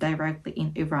appeared directly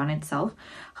in Iran itself.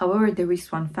 However, there is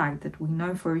one fact that we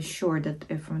know for sure, that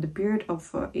from the period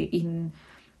of in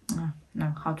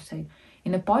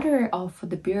the pottery of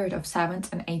the period of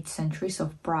 7th and 8th centuries,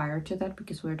 so prior to that,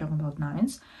 because we're talking about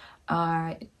 9s,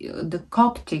 the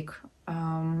Coptic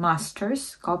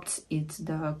masters, Copts, it's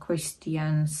the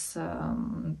Christians,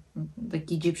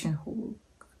 like Egyptian,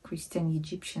 Christian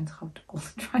Egyptians, how to call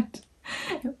it, right?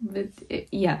 But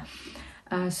yeah,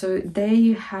 so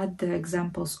they had the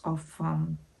examples of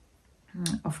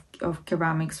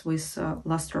ceramics with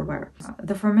lustreware.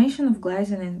 The formation of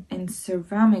glazing in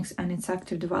ceramics and its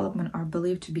active development are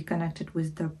believed to be connected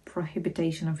with the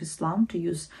prohibition of Islam to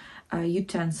use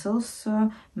utensils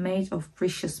made of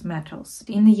precious metals.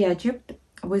 In Egypt,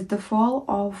 with the fall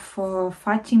of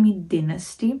Fatimid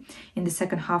dynasty in the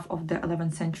second half of the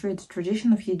 11th century, the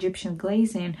tradition of Egyptian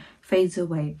glazing fades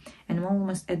away, and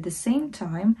almost at the same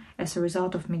time, as a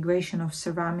result of migration of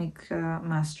ceramic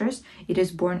masters, it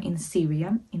is born in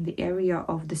Syria, in the area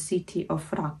of the city of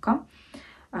Raqqa,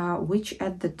 which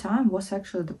at the time was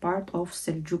actually the part of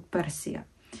Seljuk Persia.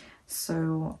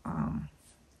 So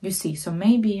you see, so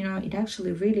maybe, you know, it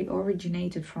actually really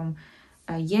originated from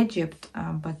Egypt,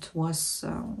 but was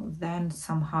then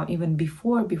somehow, even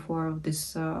before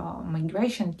this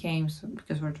migration came, so,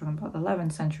 because we're talking about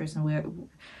 11th centuries and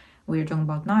we're talking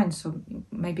about 9, so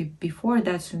maybe before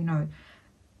that, so, you know,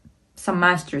 some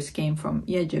masters came from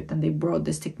Egypt and they brought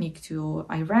this technique to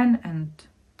Iran. And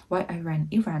why Iran?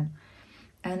 Iran.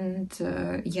 And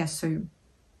yes, so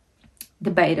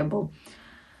debatable.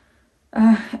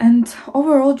 And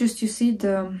overall, just you see,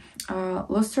 the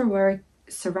lustreware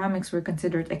ceramics were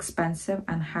considered expensive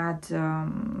and had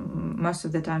most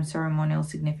of the time ceremonial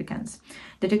significance.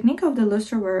 The technique of the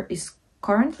lustreware is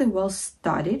currently well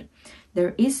studied.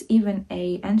 There is even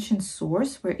an ancient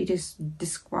source where it is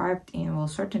described in, well,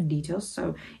 certain details.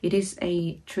 So it is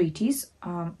a treatise,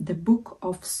 the Book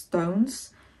of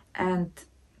Stones and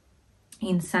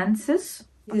Incenses.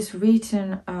 It is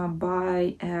written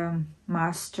by a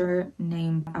master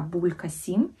named Abul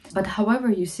Qasim. But however,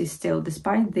 you see, still,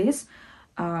 despite this,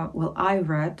 well, I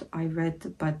read,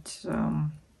 but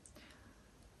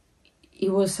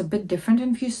it was a bit different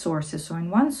in few sources. So in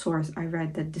one source, I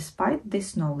read that despite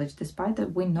this knowledge, despite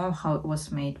that we know how it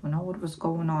was made, we know what was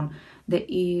going on,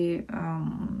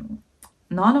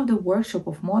 none of the workshop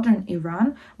of modern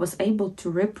Iran was able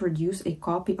to reproduce a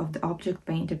copy of the object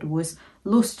painted with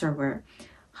lustreware.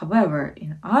 However,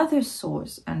 in other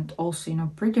source, and also, you know,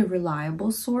 pretty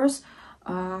reliable source,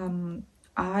 so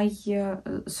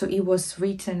it was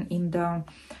written in the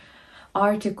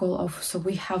article of, so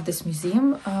we have this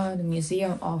museum, the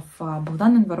museum of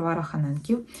Bogdan and Varvara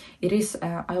Khanenki. It is,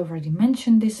 I already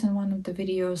mentioned this in one of the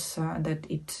videos, that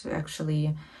it's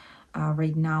actually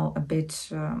right now a bit,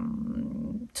 so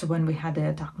when we had the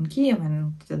attack on Kiev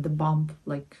and the bomb,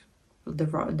 like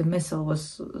the missile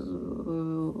was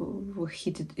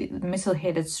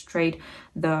hit straight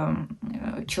the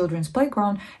children's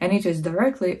playground, and it is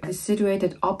directly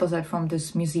situated opposite from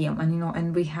this museum. And you know,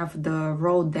 and we have the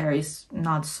road there is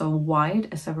not so wide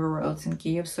as everywhere else in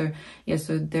Kiev. So yeah,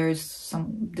 so there's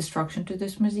some destruction to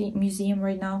this museum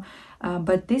right now.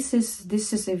 But this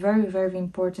is a very, very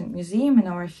important museum in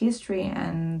our history,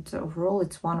 and overall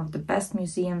it's one of the best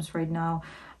museums right now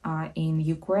in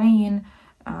Ukraine.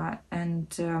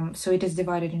 So it is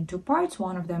divided in two parts.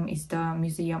 One of them is the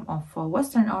Museum of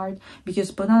Western Art,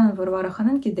 because Bogdan and Varvara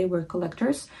Khanenki, they were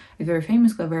collectors, very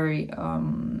famous, very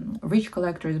rich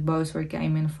collectors. Both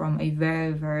came in from a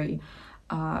very, very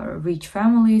rich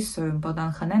family. So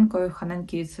Bogdan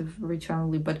Khanenki is a rich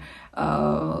family, but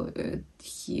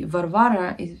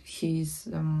Varvara is his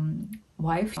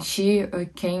wife. She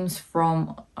came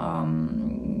from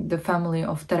the family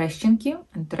of Tereshchenki,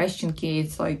 and Tereshchenki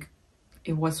is like,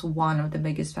 it was one of the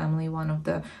biggest family, one of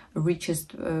the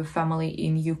richest family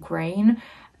in Ukraine,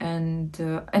 and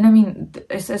I mean,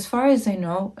 as far as I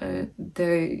know,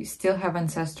 they still have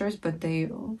ancestors, but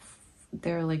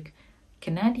they're like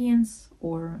Canadians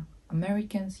or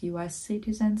Americans, U.S.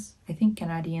 citizens. I think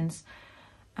Canadians,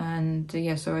 and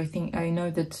yeah. So I know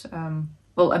that.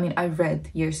 Well, I mean, I read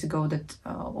years ago that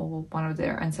one of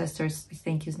their ancestors, I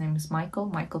think his name is Michael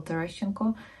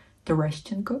Tereshchenko.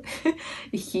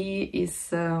 He is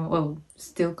well,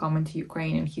 still coming to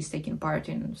Ukraine, and he's taking part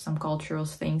in some cultural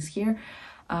things here,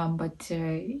 but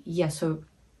yeah, so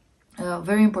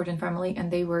very important family,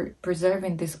 and they were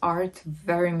preserving this art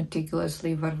very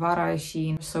meticulously. Varvara,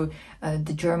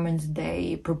 the Germans,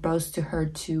 they proposed to her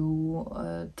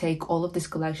to take all of this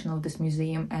collection of this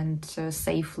museum and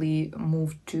safely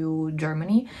move to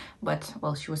Germany, but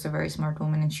well, she was a very smart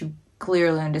woman and she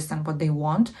clearly understand what they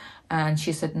want, and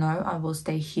she said, no, I will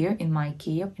stay here in my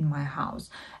Kiev, in my house.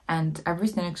 And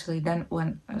everything, actually, then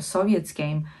when Soviets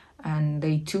came and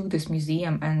they took this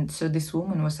museum, and so this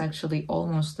woman was actually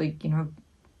almost like, you know,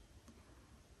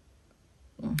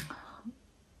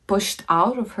 pushed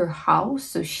out of her house.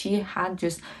 So she had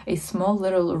just a small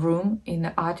little room in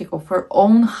the attic of her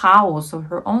own house,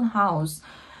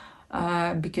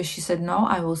 because she said, no,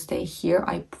 I will stay here.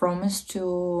 I promised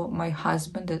to my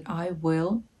husband that I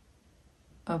will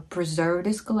preserve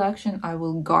this collection. I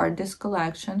will guard this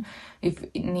collection if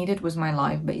it needed with my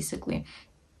life, basically.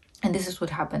 And this is what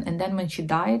happened. And then when she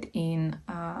died in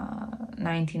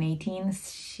 1918,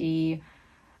 she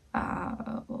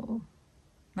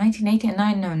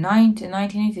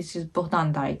 1980, she's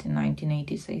Bogdan died in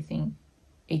 1980s, I think.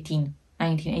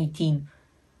 1918.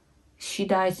 She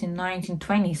died in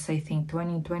 1920s, I think,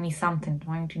 2020 something,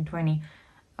 1920,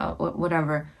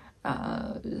 whatever.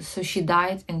 So she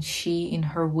died, and she, in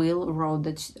her will, wrote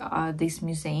that this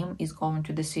museum is going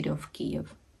to the city of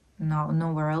Kiev. No,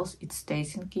 nowhere else. It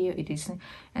stays in Kiev. It isn't.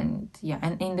 And yeah,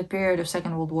 and in the period of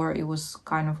Second World War, it was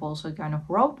kind of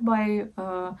robbed by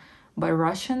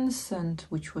Russians, and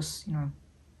which was, you know.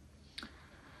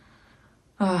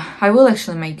 I will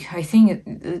actually I think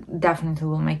it definitely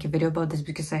will make a video about this,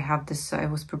 because I have this, I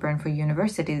was preparing for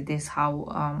university, this how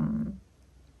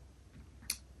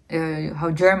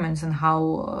Germans and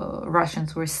how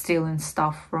Russians were stealing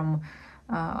stuff from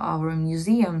our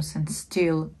museums, and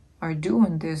still are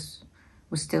doing this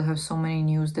we still have so many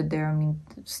news that they're, I mean,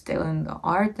 still in the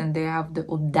art, and they have the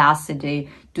audacity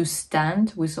to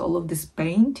stand with all of these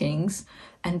paintings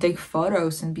and take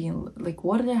photos and being like,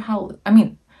 what the hell? I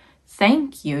mean,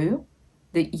 thank you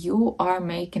that you are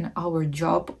making our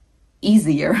job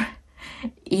easier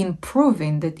in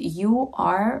proving that you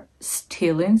are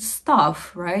stealing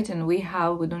stuff, right? And we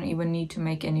don't even need to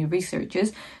make any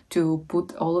researches to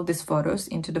put all of these photos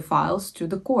into the files to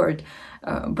the court,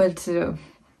 but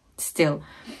still,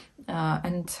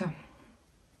 and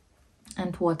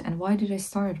why did I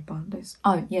start about this?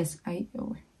 Oh yes, I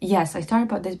started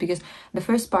about this because the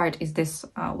first part is this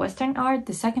Western art,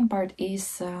 the second part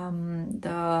is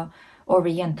the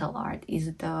Oriental art,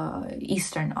 is the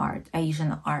Eastern art,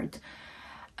 Asian art.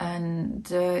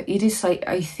 And it is like,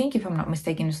 I think, if I'm not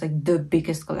mistaken, it's like the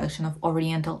biggest collection of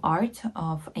Oriental art,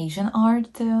 of Asian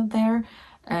art there.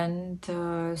 And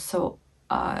so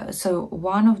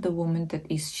one of the women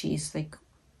she's like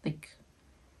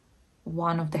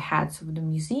one of the heads of the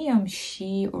museum,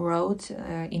 she wrote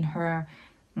in her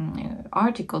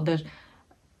article that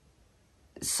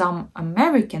some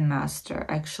American master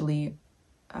actually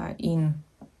in,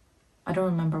 I don't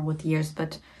remember what years,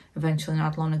 but eventually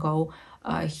not long ago,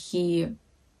 he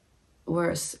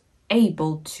was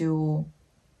able to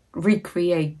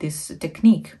recreate this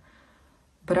technique.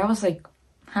 But I was like,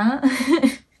 huh?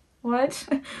 What?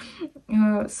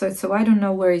 So I don't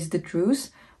know where is the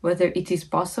truth, whether it is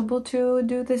possible to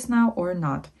do this now or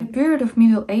not. The period of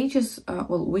Middle Ages,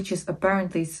 which is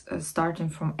apparently starting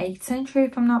from 8th century,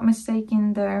 if I'm not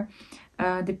mistaken there,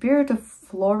 the period of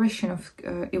flourishing of,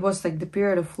 it was like the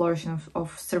period of flourishing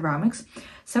of ceramics.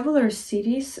 Several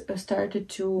cities started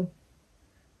to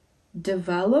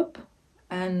develop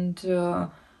and,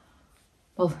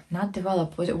 well, not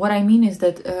develop. What I mean is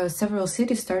that several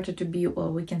cities started to be,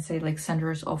 well, we can say like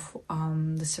centers of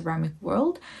the ceramic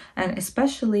world, and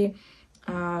especially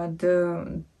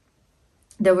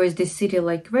there was this city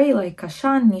like Ray, like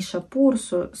Kashan, Nishapur,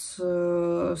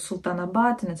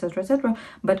 Sultanabad, and etc.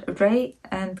 But Ray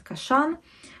and Kashan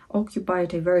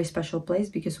occupied a very special place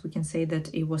because we can say that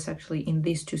it was actually in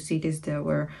these two cities there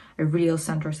were real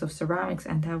centers of ceramics,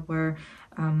 and there were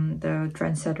the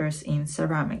trendsetters in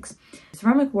ceramics.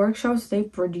 Ceramic workshops, they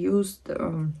produced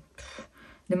the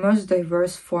most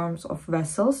diverse forms of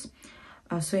vessels.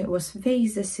 So it was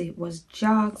vases, it was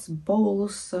jugs,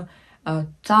 bowls,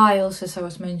 tiles, as I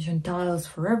was mentioning, tiles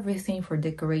for everything, for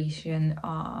decoration,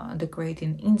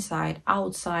 decorating inside,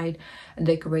 outside,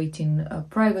 decorating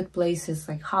private places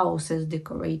like houses,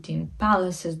 decorating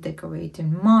palaces,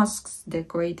 decorating mosques,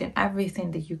 decorating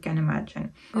everything that you can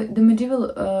imagine.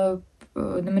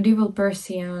 The medieval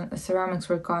Persian ceramics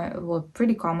were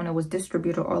pretty common. It was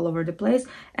distributed all over the place,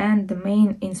 and the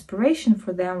main inspiration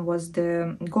for them was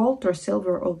the gold or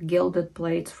silver or gilded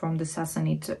plates from the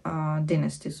Sassanid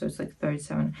dynasty, so it's like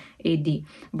 37 AD.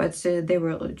 But they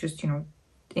were just, you know,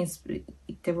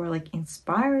 they were like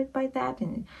inspired by that,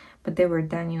 but they were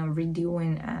then, you know,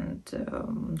 redoing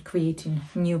and creating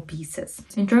new pieces.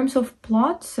 In terms of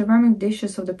plot, ceramic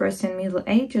dishes of the Persian Middle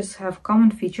Ages have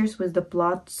common features with the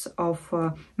plots of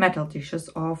metal dishes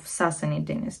of Sassanid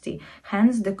dynasty.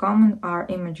 Hence, the common are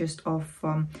images of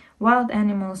wild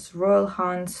animals, royal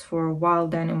hunts for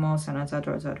wild animals, and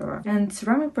etc. etc. And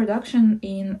ceramic production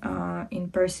in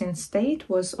Persian state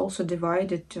was also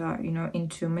divided, you know,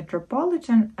 into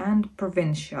metropolitan and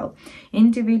provincial,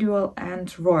 individual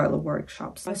and royal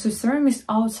workshops. So ceramists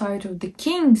outside of the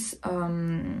king's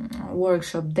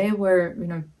workshop, they were, you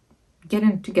know,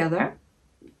 getting together,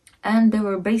 and they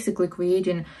were basically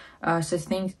creating such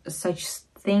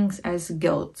things as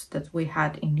guilds that we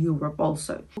had in Europe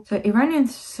also. So Iranian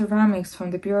ceramics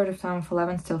from the period of time of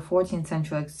 11th till 14th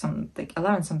century, like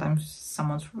 11th, sometimes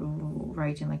someone's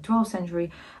writing like 12th century,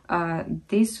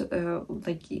 these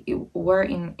were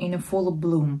in a full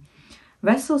bloom.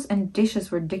 Vessels and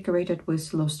dishes were decorated with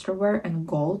lustreware and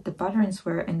gold. The patterns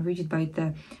were enriched by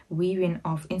the weaving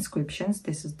of inscriptions.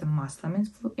 This is the Muslim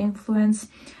influence.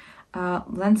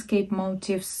 Landscape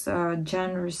motifs,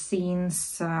 genre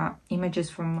scenes, images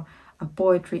from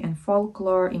poetry and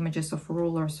folklore, images of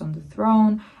rulers on the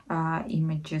throne,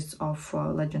 images of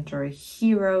legendary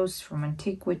heroes from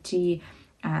antiquity,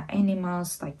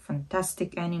 animals, like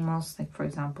fantastic animals, like for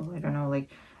example, I don't know,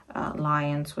 like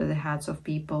lions with the heads of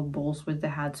people, bulls with the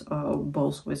heads,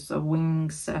 bulls with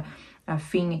wings,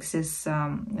 phoenixes,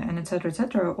 and etc.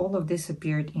 etc. All of this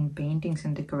appeared in paintings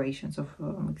and decorations of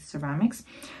ceramics.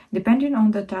 Depending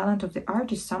on the talent of the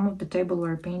artist, some of the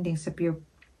tableware paintings appear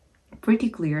pretty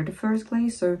clear at the first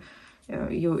place. So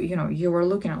you were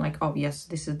looking at like, oh yes,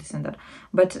 this is this and that.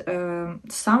 But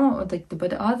some of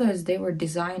but others, they were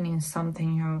designing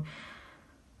something, you know,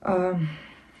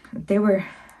 they were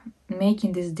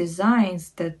making these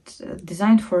designs that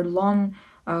designed for long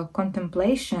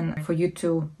contemplation, for you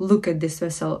to look at these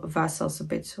vessels a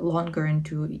bit longer and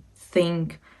to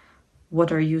think,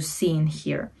 what are you seeing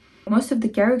here? Most of the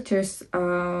characters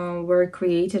were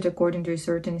created according to a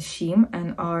certain scheme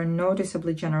and are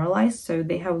noticeably generalized. So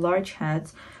they have large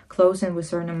heads, clothing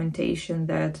with ornamentation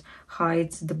that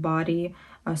hides the body,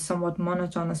 somewhat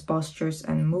monotonous postures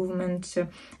and movements.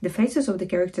 The faces of the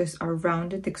characters are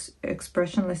rounded,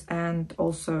 expressionless, and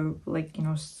also, like, you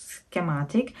know,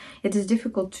 schematic. It is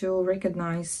difficult to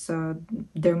recognize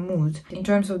their mood. In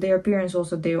terms of their appearance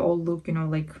also, they all look, you know,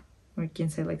 like, we can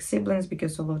say like siblings,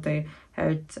 because all of they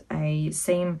had a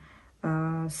same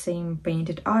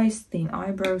painted eyes, thin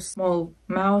eyebrows, small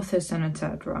mouths, and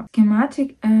etc.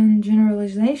 Schematic and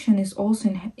generalization is also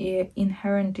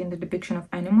inherent in the depiction of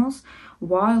animals,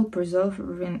 while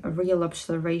preserving a real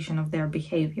observation of their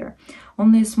behavior.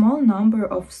 Only a small number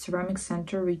of ceramic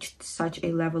centers reached such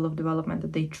a level of development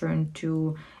that they turned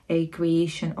to a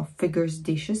creation of figures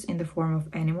dishes in the form of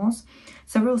animals.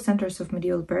 Several centers of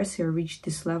medieval Persia reached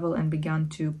this level and began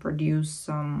to produce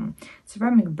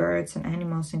ceramic birds and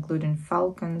animals, including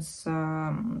falcons,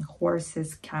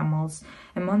 horses, camels.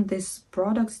 Among these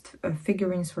products,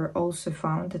 figurines were also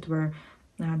found that were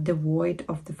devoid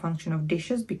of the function of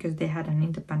dishes, because they had an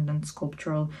independent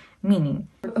sculptural meaning.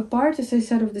 Apart, as I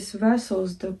said, of these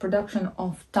vessels, the production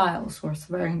of tiles was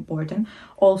very important.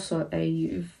 Also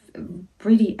a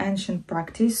pretty ancient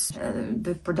practice.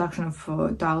 The production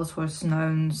of tiles was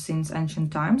known since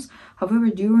ancient times. However,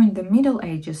 during the Middle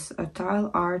Ages,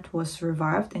 tile art was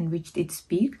revived and reached its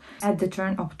peak at the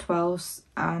turn of 12th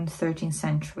and 13th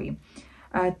century.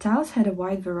 Tiles had a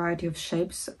wide variety of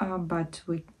shapes, but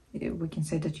we can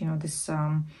say that, you know, this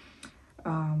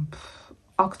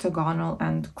octagonal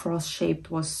and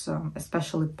cross-shaped was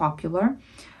especially popular.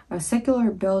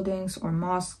 Secular buildings or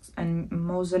mosques and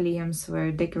mausoleums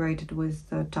were decorated with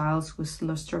tiles with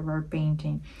lustre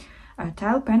painting.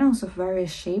 Tile panels of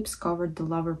various shapes covered the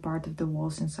lower part of the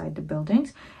walls inside the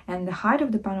buildings, and the height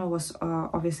of the panel was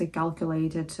obviously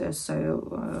calculated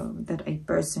so that a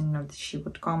person, you know, she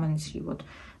would come and she would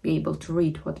be able to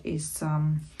read what is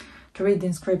to read the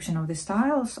inscription of the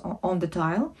tiles on the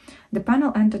tile. The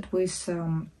panel ended with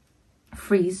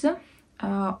frieze,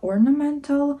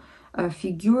 ornamental,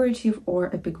 figurative, or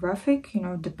epigraphic, you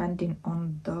know, depending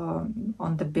on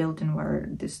the building where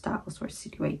these tiles were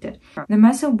situated. The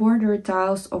massive border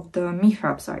tiles of the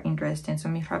mihrabs are interesting. So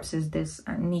mihrabs is this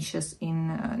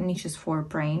niches for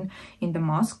praying in the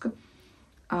mosque.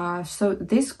 So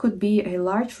this could be a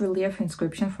large relief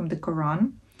inscription from the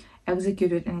Quran,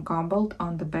 executed in cobalt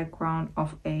on the background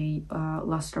of a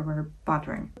lustre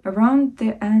pattern. Around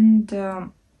the end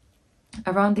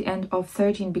of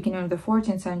 13th, beginning of the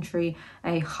 14th century,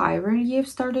 a high relief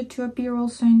started to appear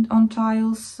also on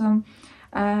tiles.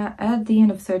 At the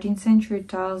end of 13th century,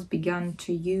 tiles began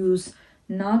to use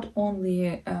not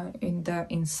only in the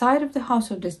inside of the house,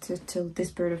 so this till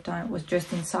this period of time was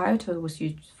just inside, so it was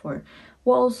used for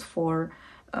walls, for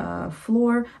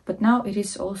floor, but now it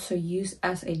is also used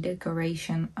as a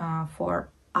decoration for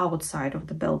outside of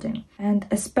the building. And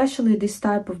especially this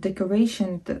type of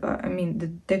decoration,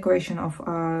 the decoration of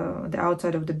the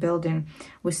outside of the building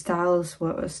with tiles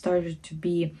started to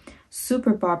be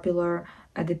super popular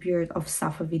at the period of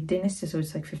Safavid dynasty, so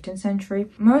it's like 15th century.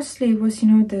 Mostly it was, you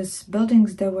know, these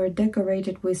buildings that were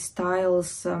decorated with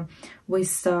tiles with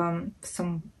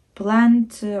some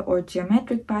plant or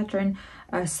geometric pattern.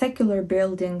 Secular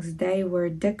buildings, they were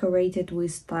decorated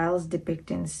with tiles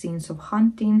depicting scenes of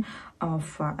hunting,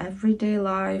 of everyday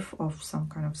life, of some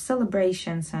kind of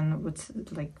celebrations, and with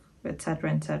like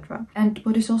etc, etc. And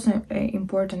what is also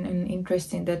important and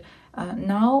interesting that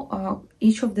now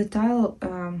each of the tile,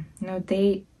 you know,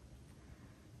 they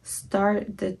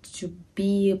started to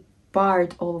be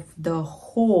part of the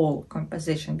whole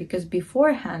composition, because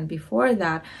before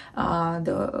that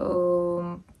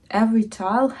every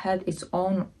tile had its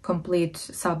own complete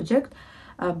subject,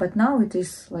 but now it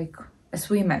is like, as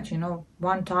we imagine, you know,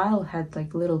 one tile had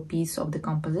like little piece of the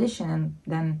composition, and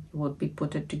then it would be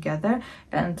put it together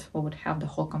and we would have the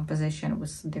whole composition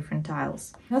with different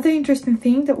tiles. Another interesting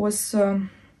thing that was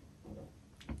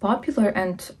popular,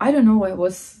 and I don't know, it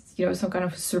was, you know, some kind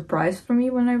of surprise for me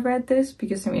when I read this,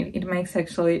 because I mean, it makes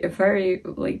actually a very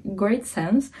like great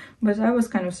sense, but I was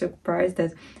kind of surprised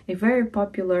that a very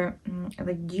popular,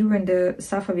 like during the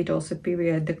Safavid also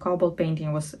period, the cobalt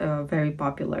painting was very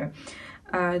popular.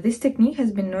 This technique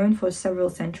has been known for several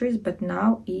centuries, but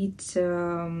now it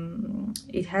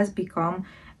has become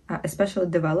especially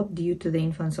developed due to the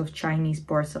influence of Chinese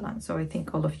porcelain. So I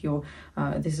think all of you,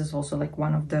 this is also like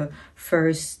one of the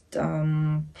first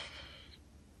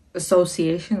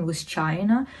association with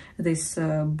China, this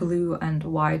blue and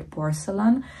white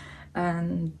porcelain.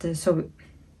 And so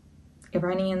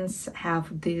Iranians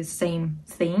have the same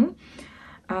thing.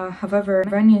 However,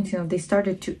 Iranians, they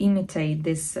started to imitate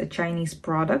this Chinese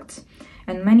products,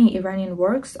 and many Iranian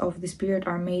works of this period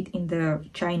are made in the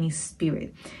Chinese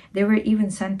spirit. They were even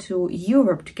sent to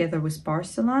Europe together with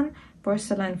porcelain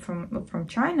from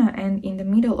China, and in the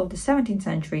middle of the 17th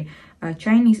century,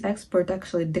 Chinese export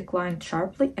actually declined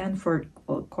sharply, and for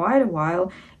quite a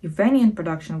while, Iranian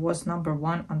production was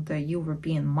 #1 on the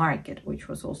European market, which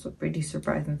was also a pretty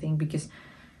surprising thing because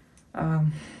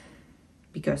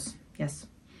yes.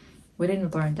 We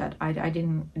didn't learn that. I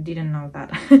didn't know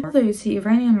that. Although you see,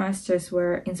 Iranian masters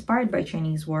were inspired by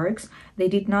Chinese works. They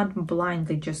did not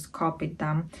blindly just copy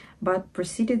them, but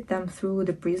preceded them through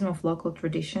the prism of local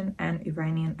tradition and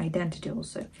Iranian identity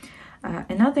also.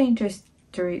 Another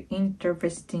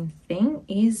interesting thing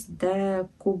is the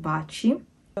Kubachi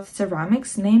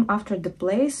ceramics, named after the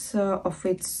place of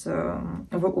its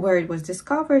where it was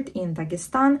discovered in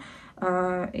Dagestan.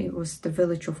 It was the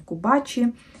village of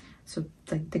Kubachi. So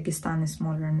like Dagestan is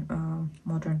modern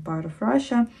part of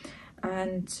Russia,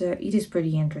 and it is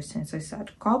pretty interesting. As I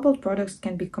said, cobalt products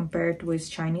can be compared with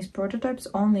Chinese prototypes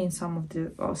only in some of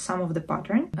the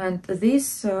pattern. And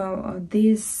this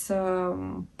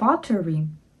pottery,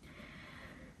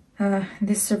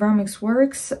 this ceramics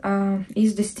works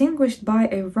is distinguished by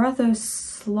a rather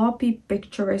sloppy,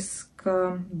 picturesque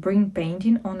brim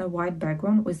painting on a white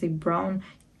background with a brown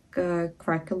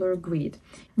craquelure grid.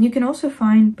 You can also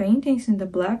find paintings in the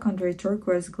black under a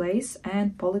turquoise glaze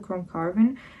and polychrome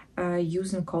carving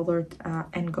using colored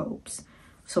engobes.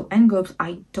 So engobes,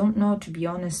 I don't know, to be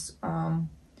honest,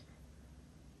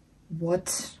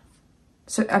 what.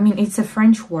 So I mean, it's a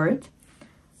French word,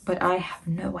 but I have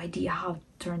no idea how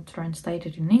to translate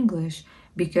it in English,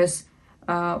 because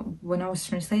when I was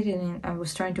translating, I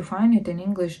was trying to find it in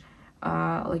English,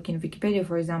 like in Wikipedia,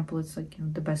 for example. It's like,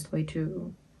 the best way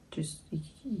to just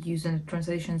using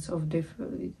translations of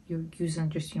you're using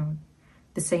just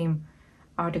the same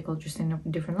article just in a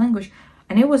different language,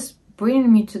 and it was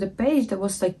bringing me to the page that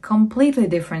was like completely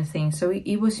different thing. So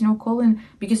it was calling,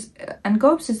 because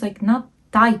engobes is like not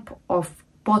type of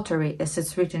pottery as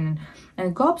it's written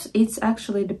in engobes. It's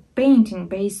actually the painting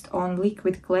based on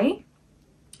liquid clay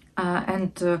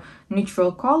and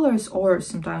neutral colors, or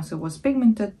sometimes it was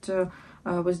pigmented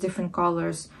with different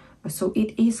colors. So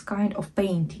it is kind of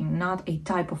painting, not a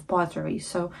type of pottery.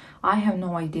 So I have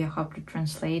no idea how to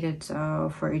translate it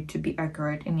for it to be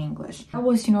accurate in English. That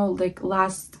was, like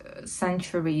last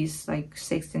centuries, like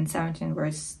 16, 17,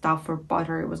 where stuff for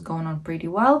pottery was going on pretty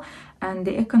well. And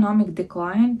the economic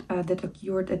decline that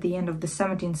occurred at the end of the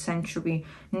 17th century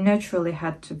naturally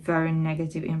had a very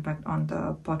negative impact on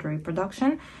the pottery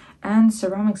production. And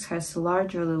ceramics has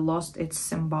largely lost its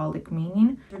symbolic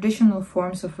meaning. Traditional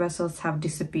forms of vessels have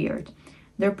disappeared.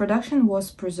 Their production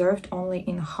was preserved only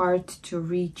in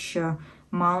hard-to-reach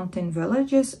mountain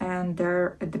villages, and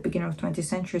there, at the beginning of the 20th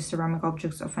century, ceramic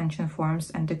objects of ancient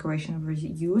forms and decoration were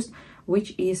used,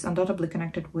 which is undoubtedly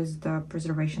connected with the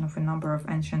preservation of a number of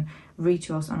ancient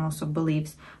rituals and also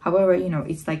beliefs. However,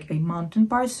 it's like a mountain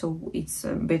part, so it's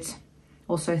a bit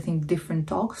also, I think, different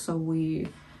talk. So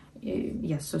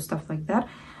so stuff like that.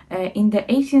 In the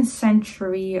 18th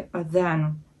century,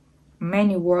 then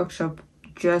many workshops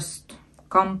just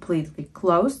completely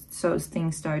closed, so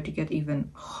things started to get even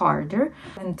harder,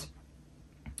 and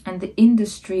the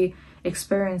industry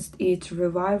experienced its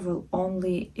revival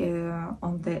only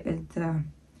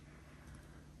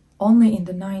only in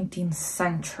the 19th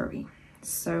century.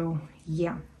 So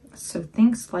yeah, so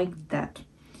things like that.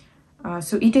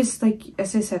 So it is, like,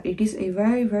 as I said, it is a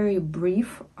very, very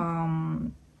brief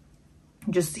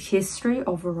just history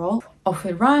overall of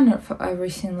Iran, of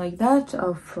everything like that,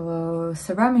 of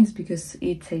ceramics, because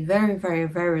it's a very, very,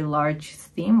 very large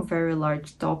theme, very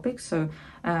large topic. So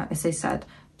as I said,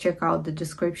 check out the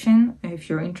description if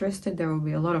you're interested. There will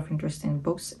be a lot of interesting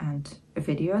books and a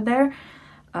video there,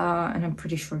 and I'm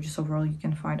pretty sure just overall you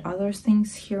can find other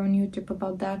things here on YouTube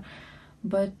about that.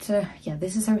 But yeah,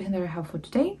 this is everything that I have for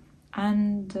today.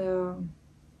 And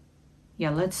yeah,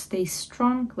 let's stay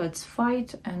strong, let's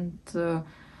fight, and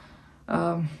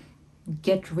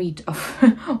get rid of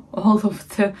all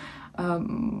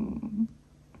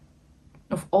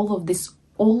of this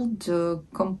old,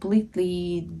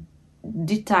 completely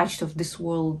detached of this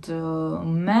world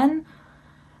men.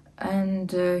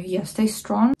 And yeah, stay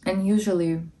strong. And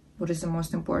usually what is the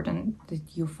most important,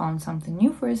 that you found something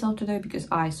new for yourself today, because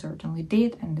I certainly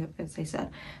did. And as I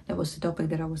said, that was a topic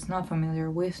that I was not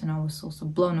familiar with, and I was also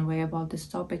blown away about this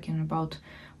topic and about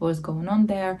what was going on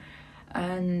there.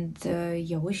 And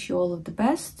yeah, wish you all of the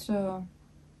best.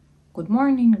 Good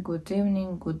morning, good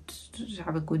evening,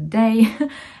 have a good day,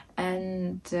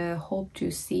 and hope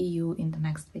to see you in the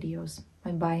next videos.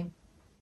 Bye bye.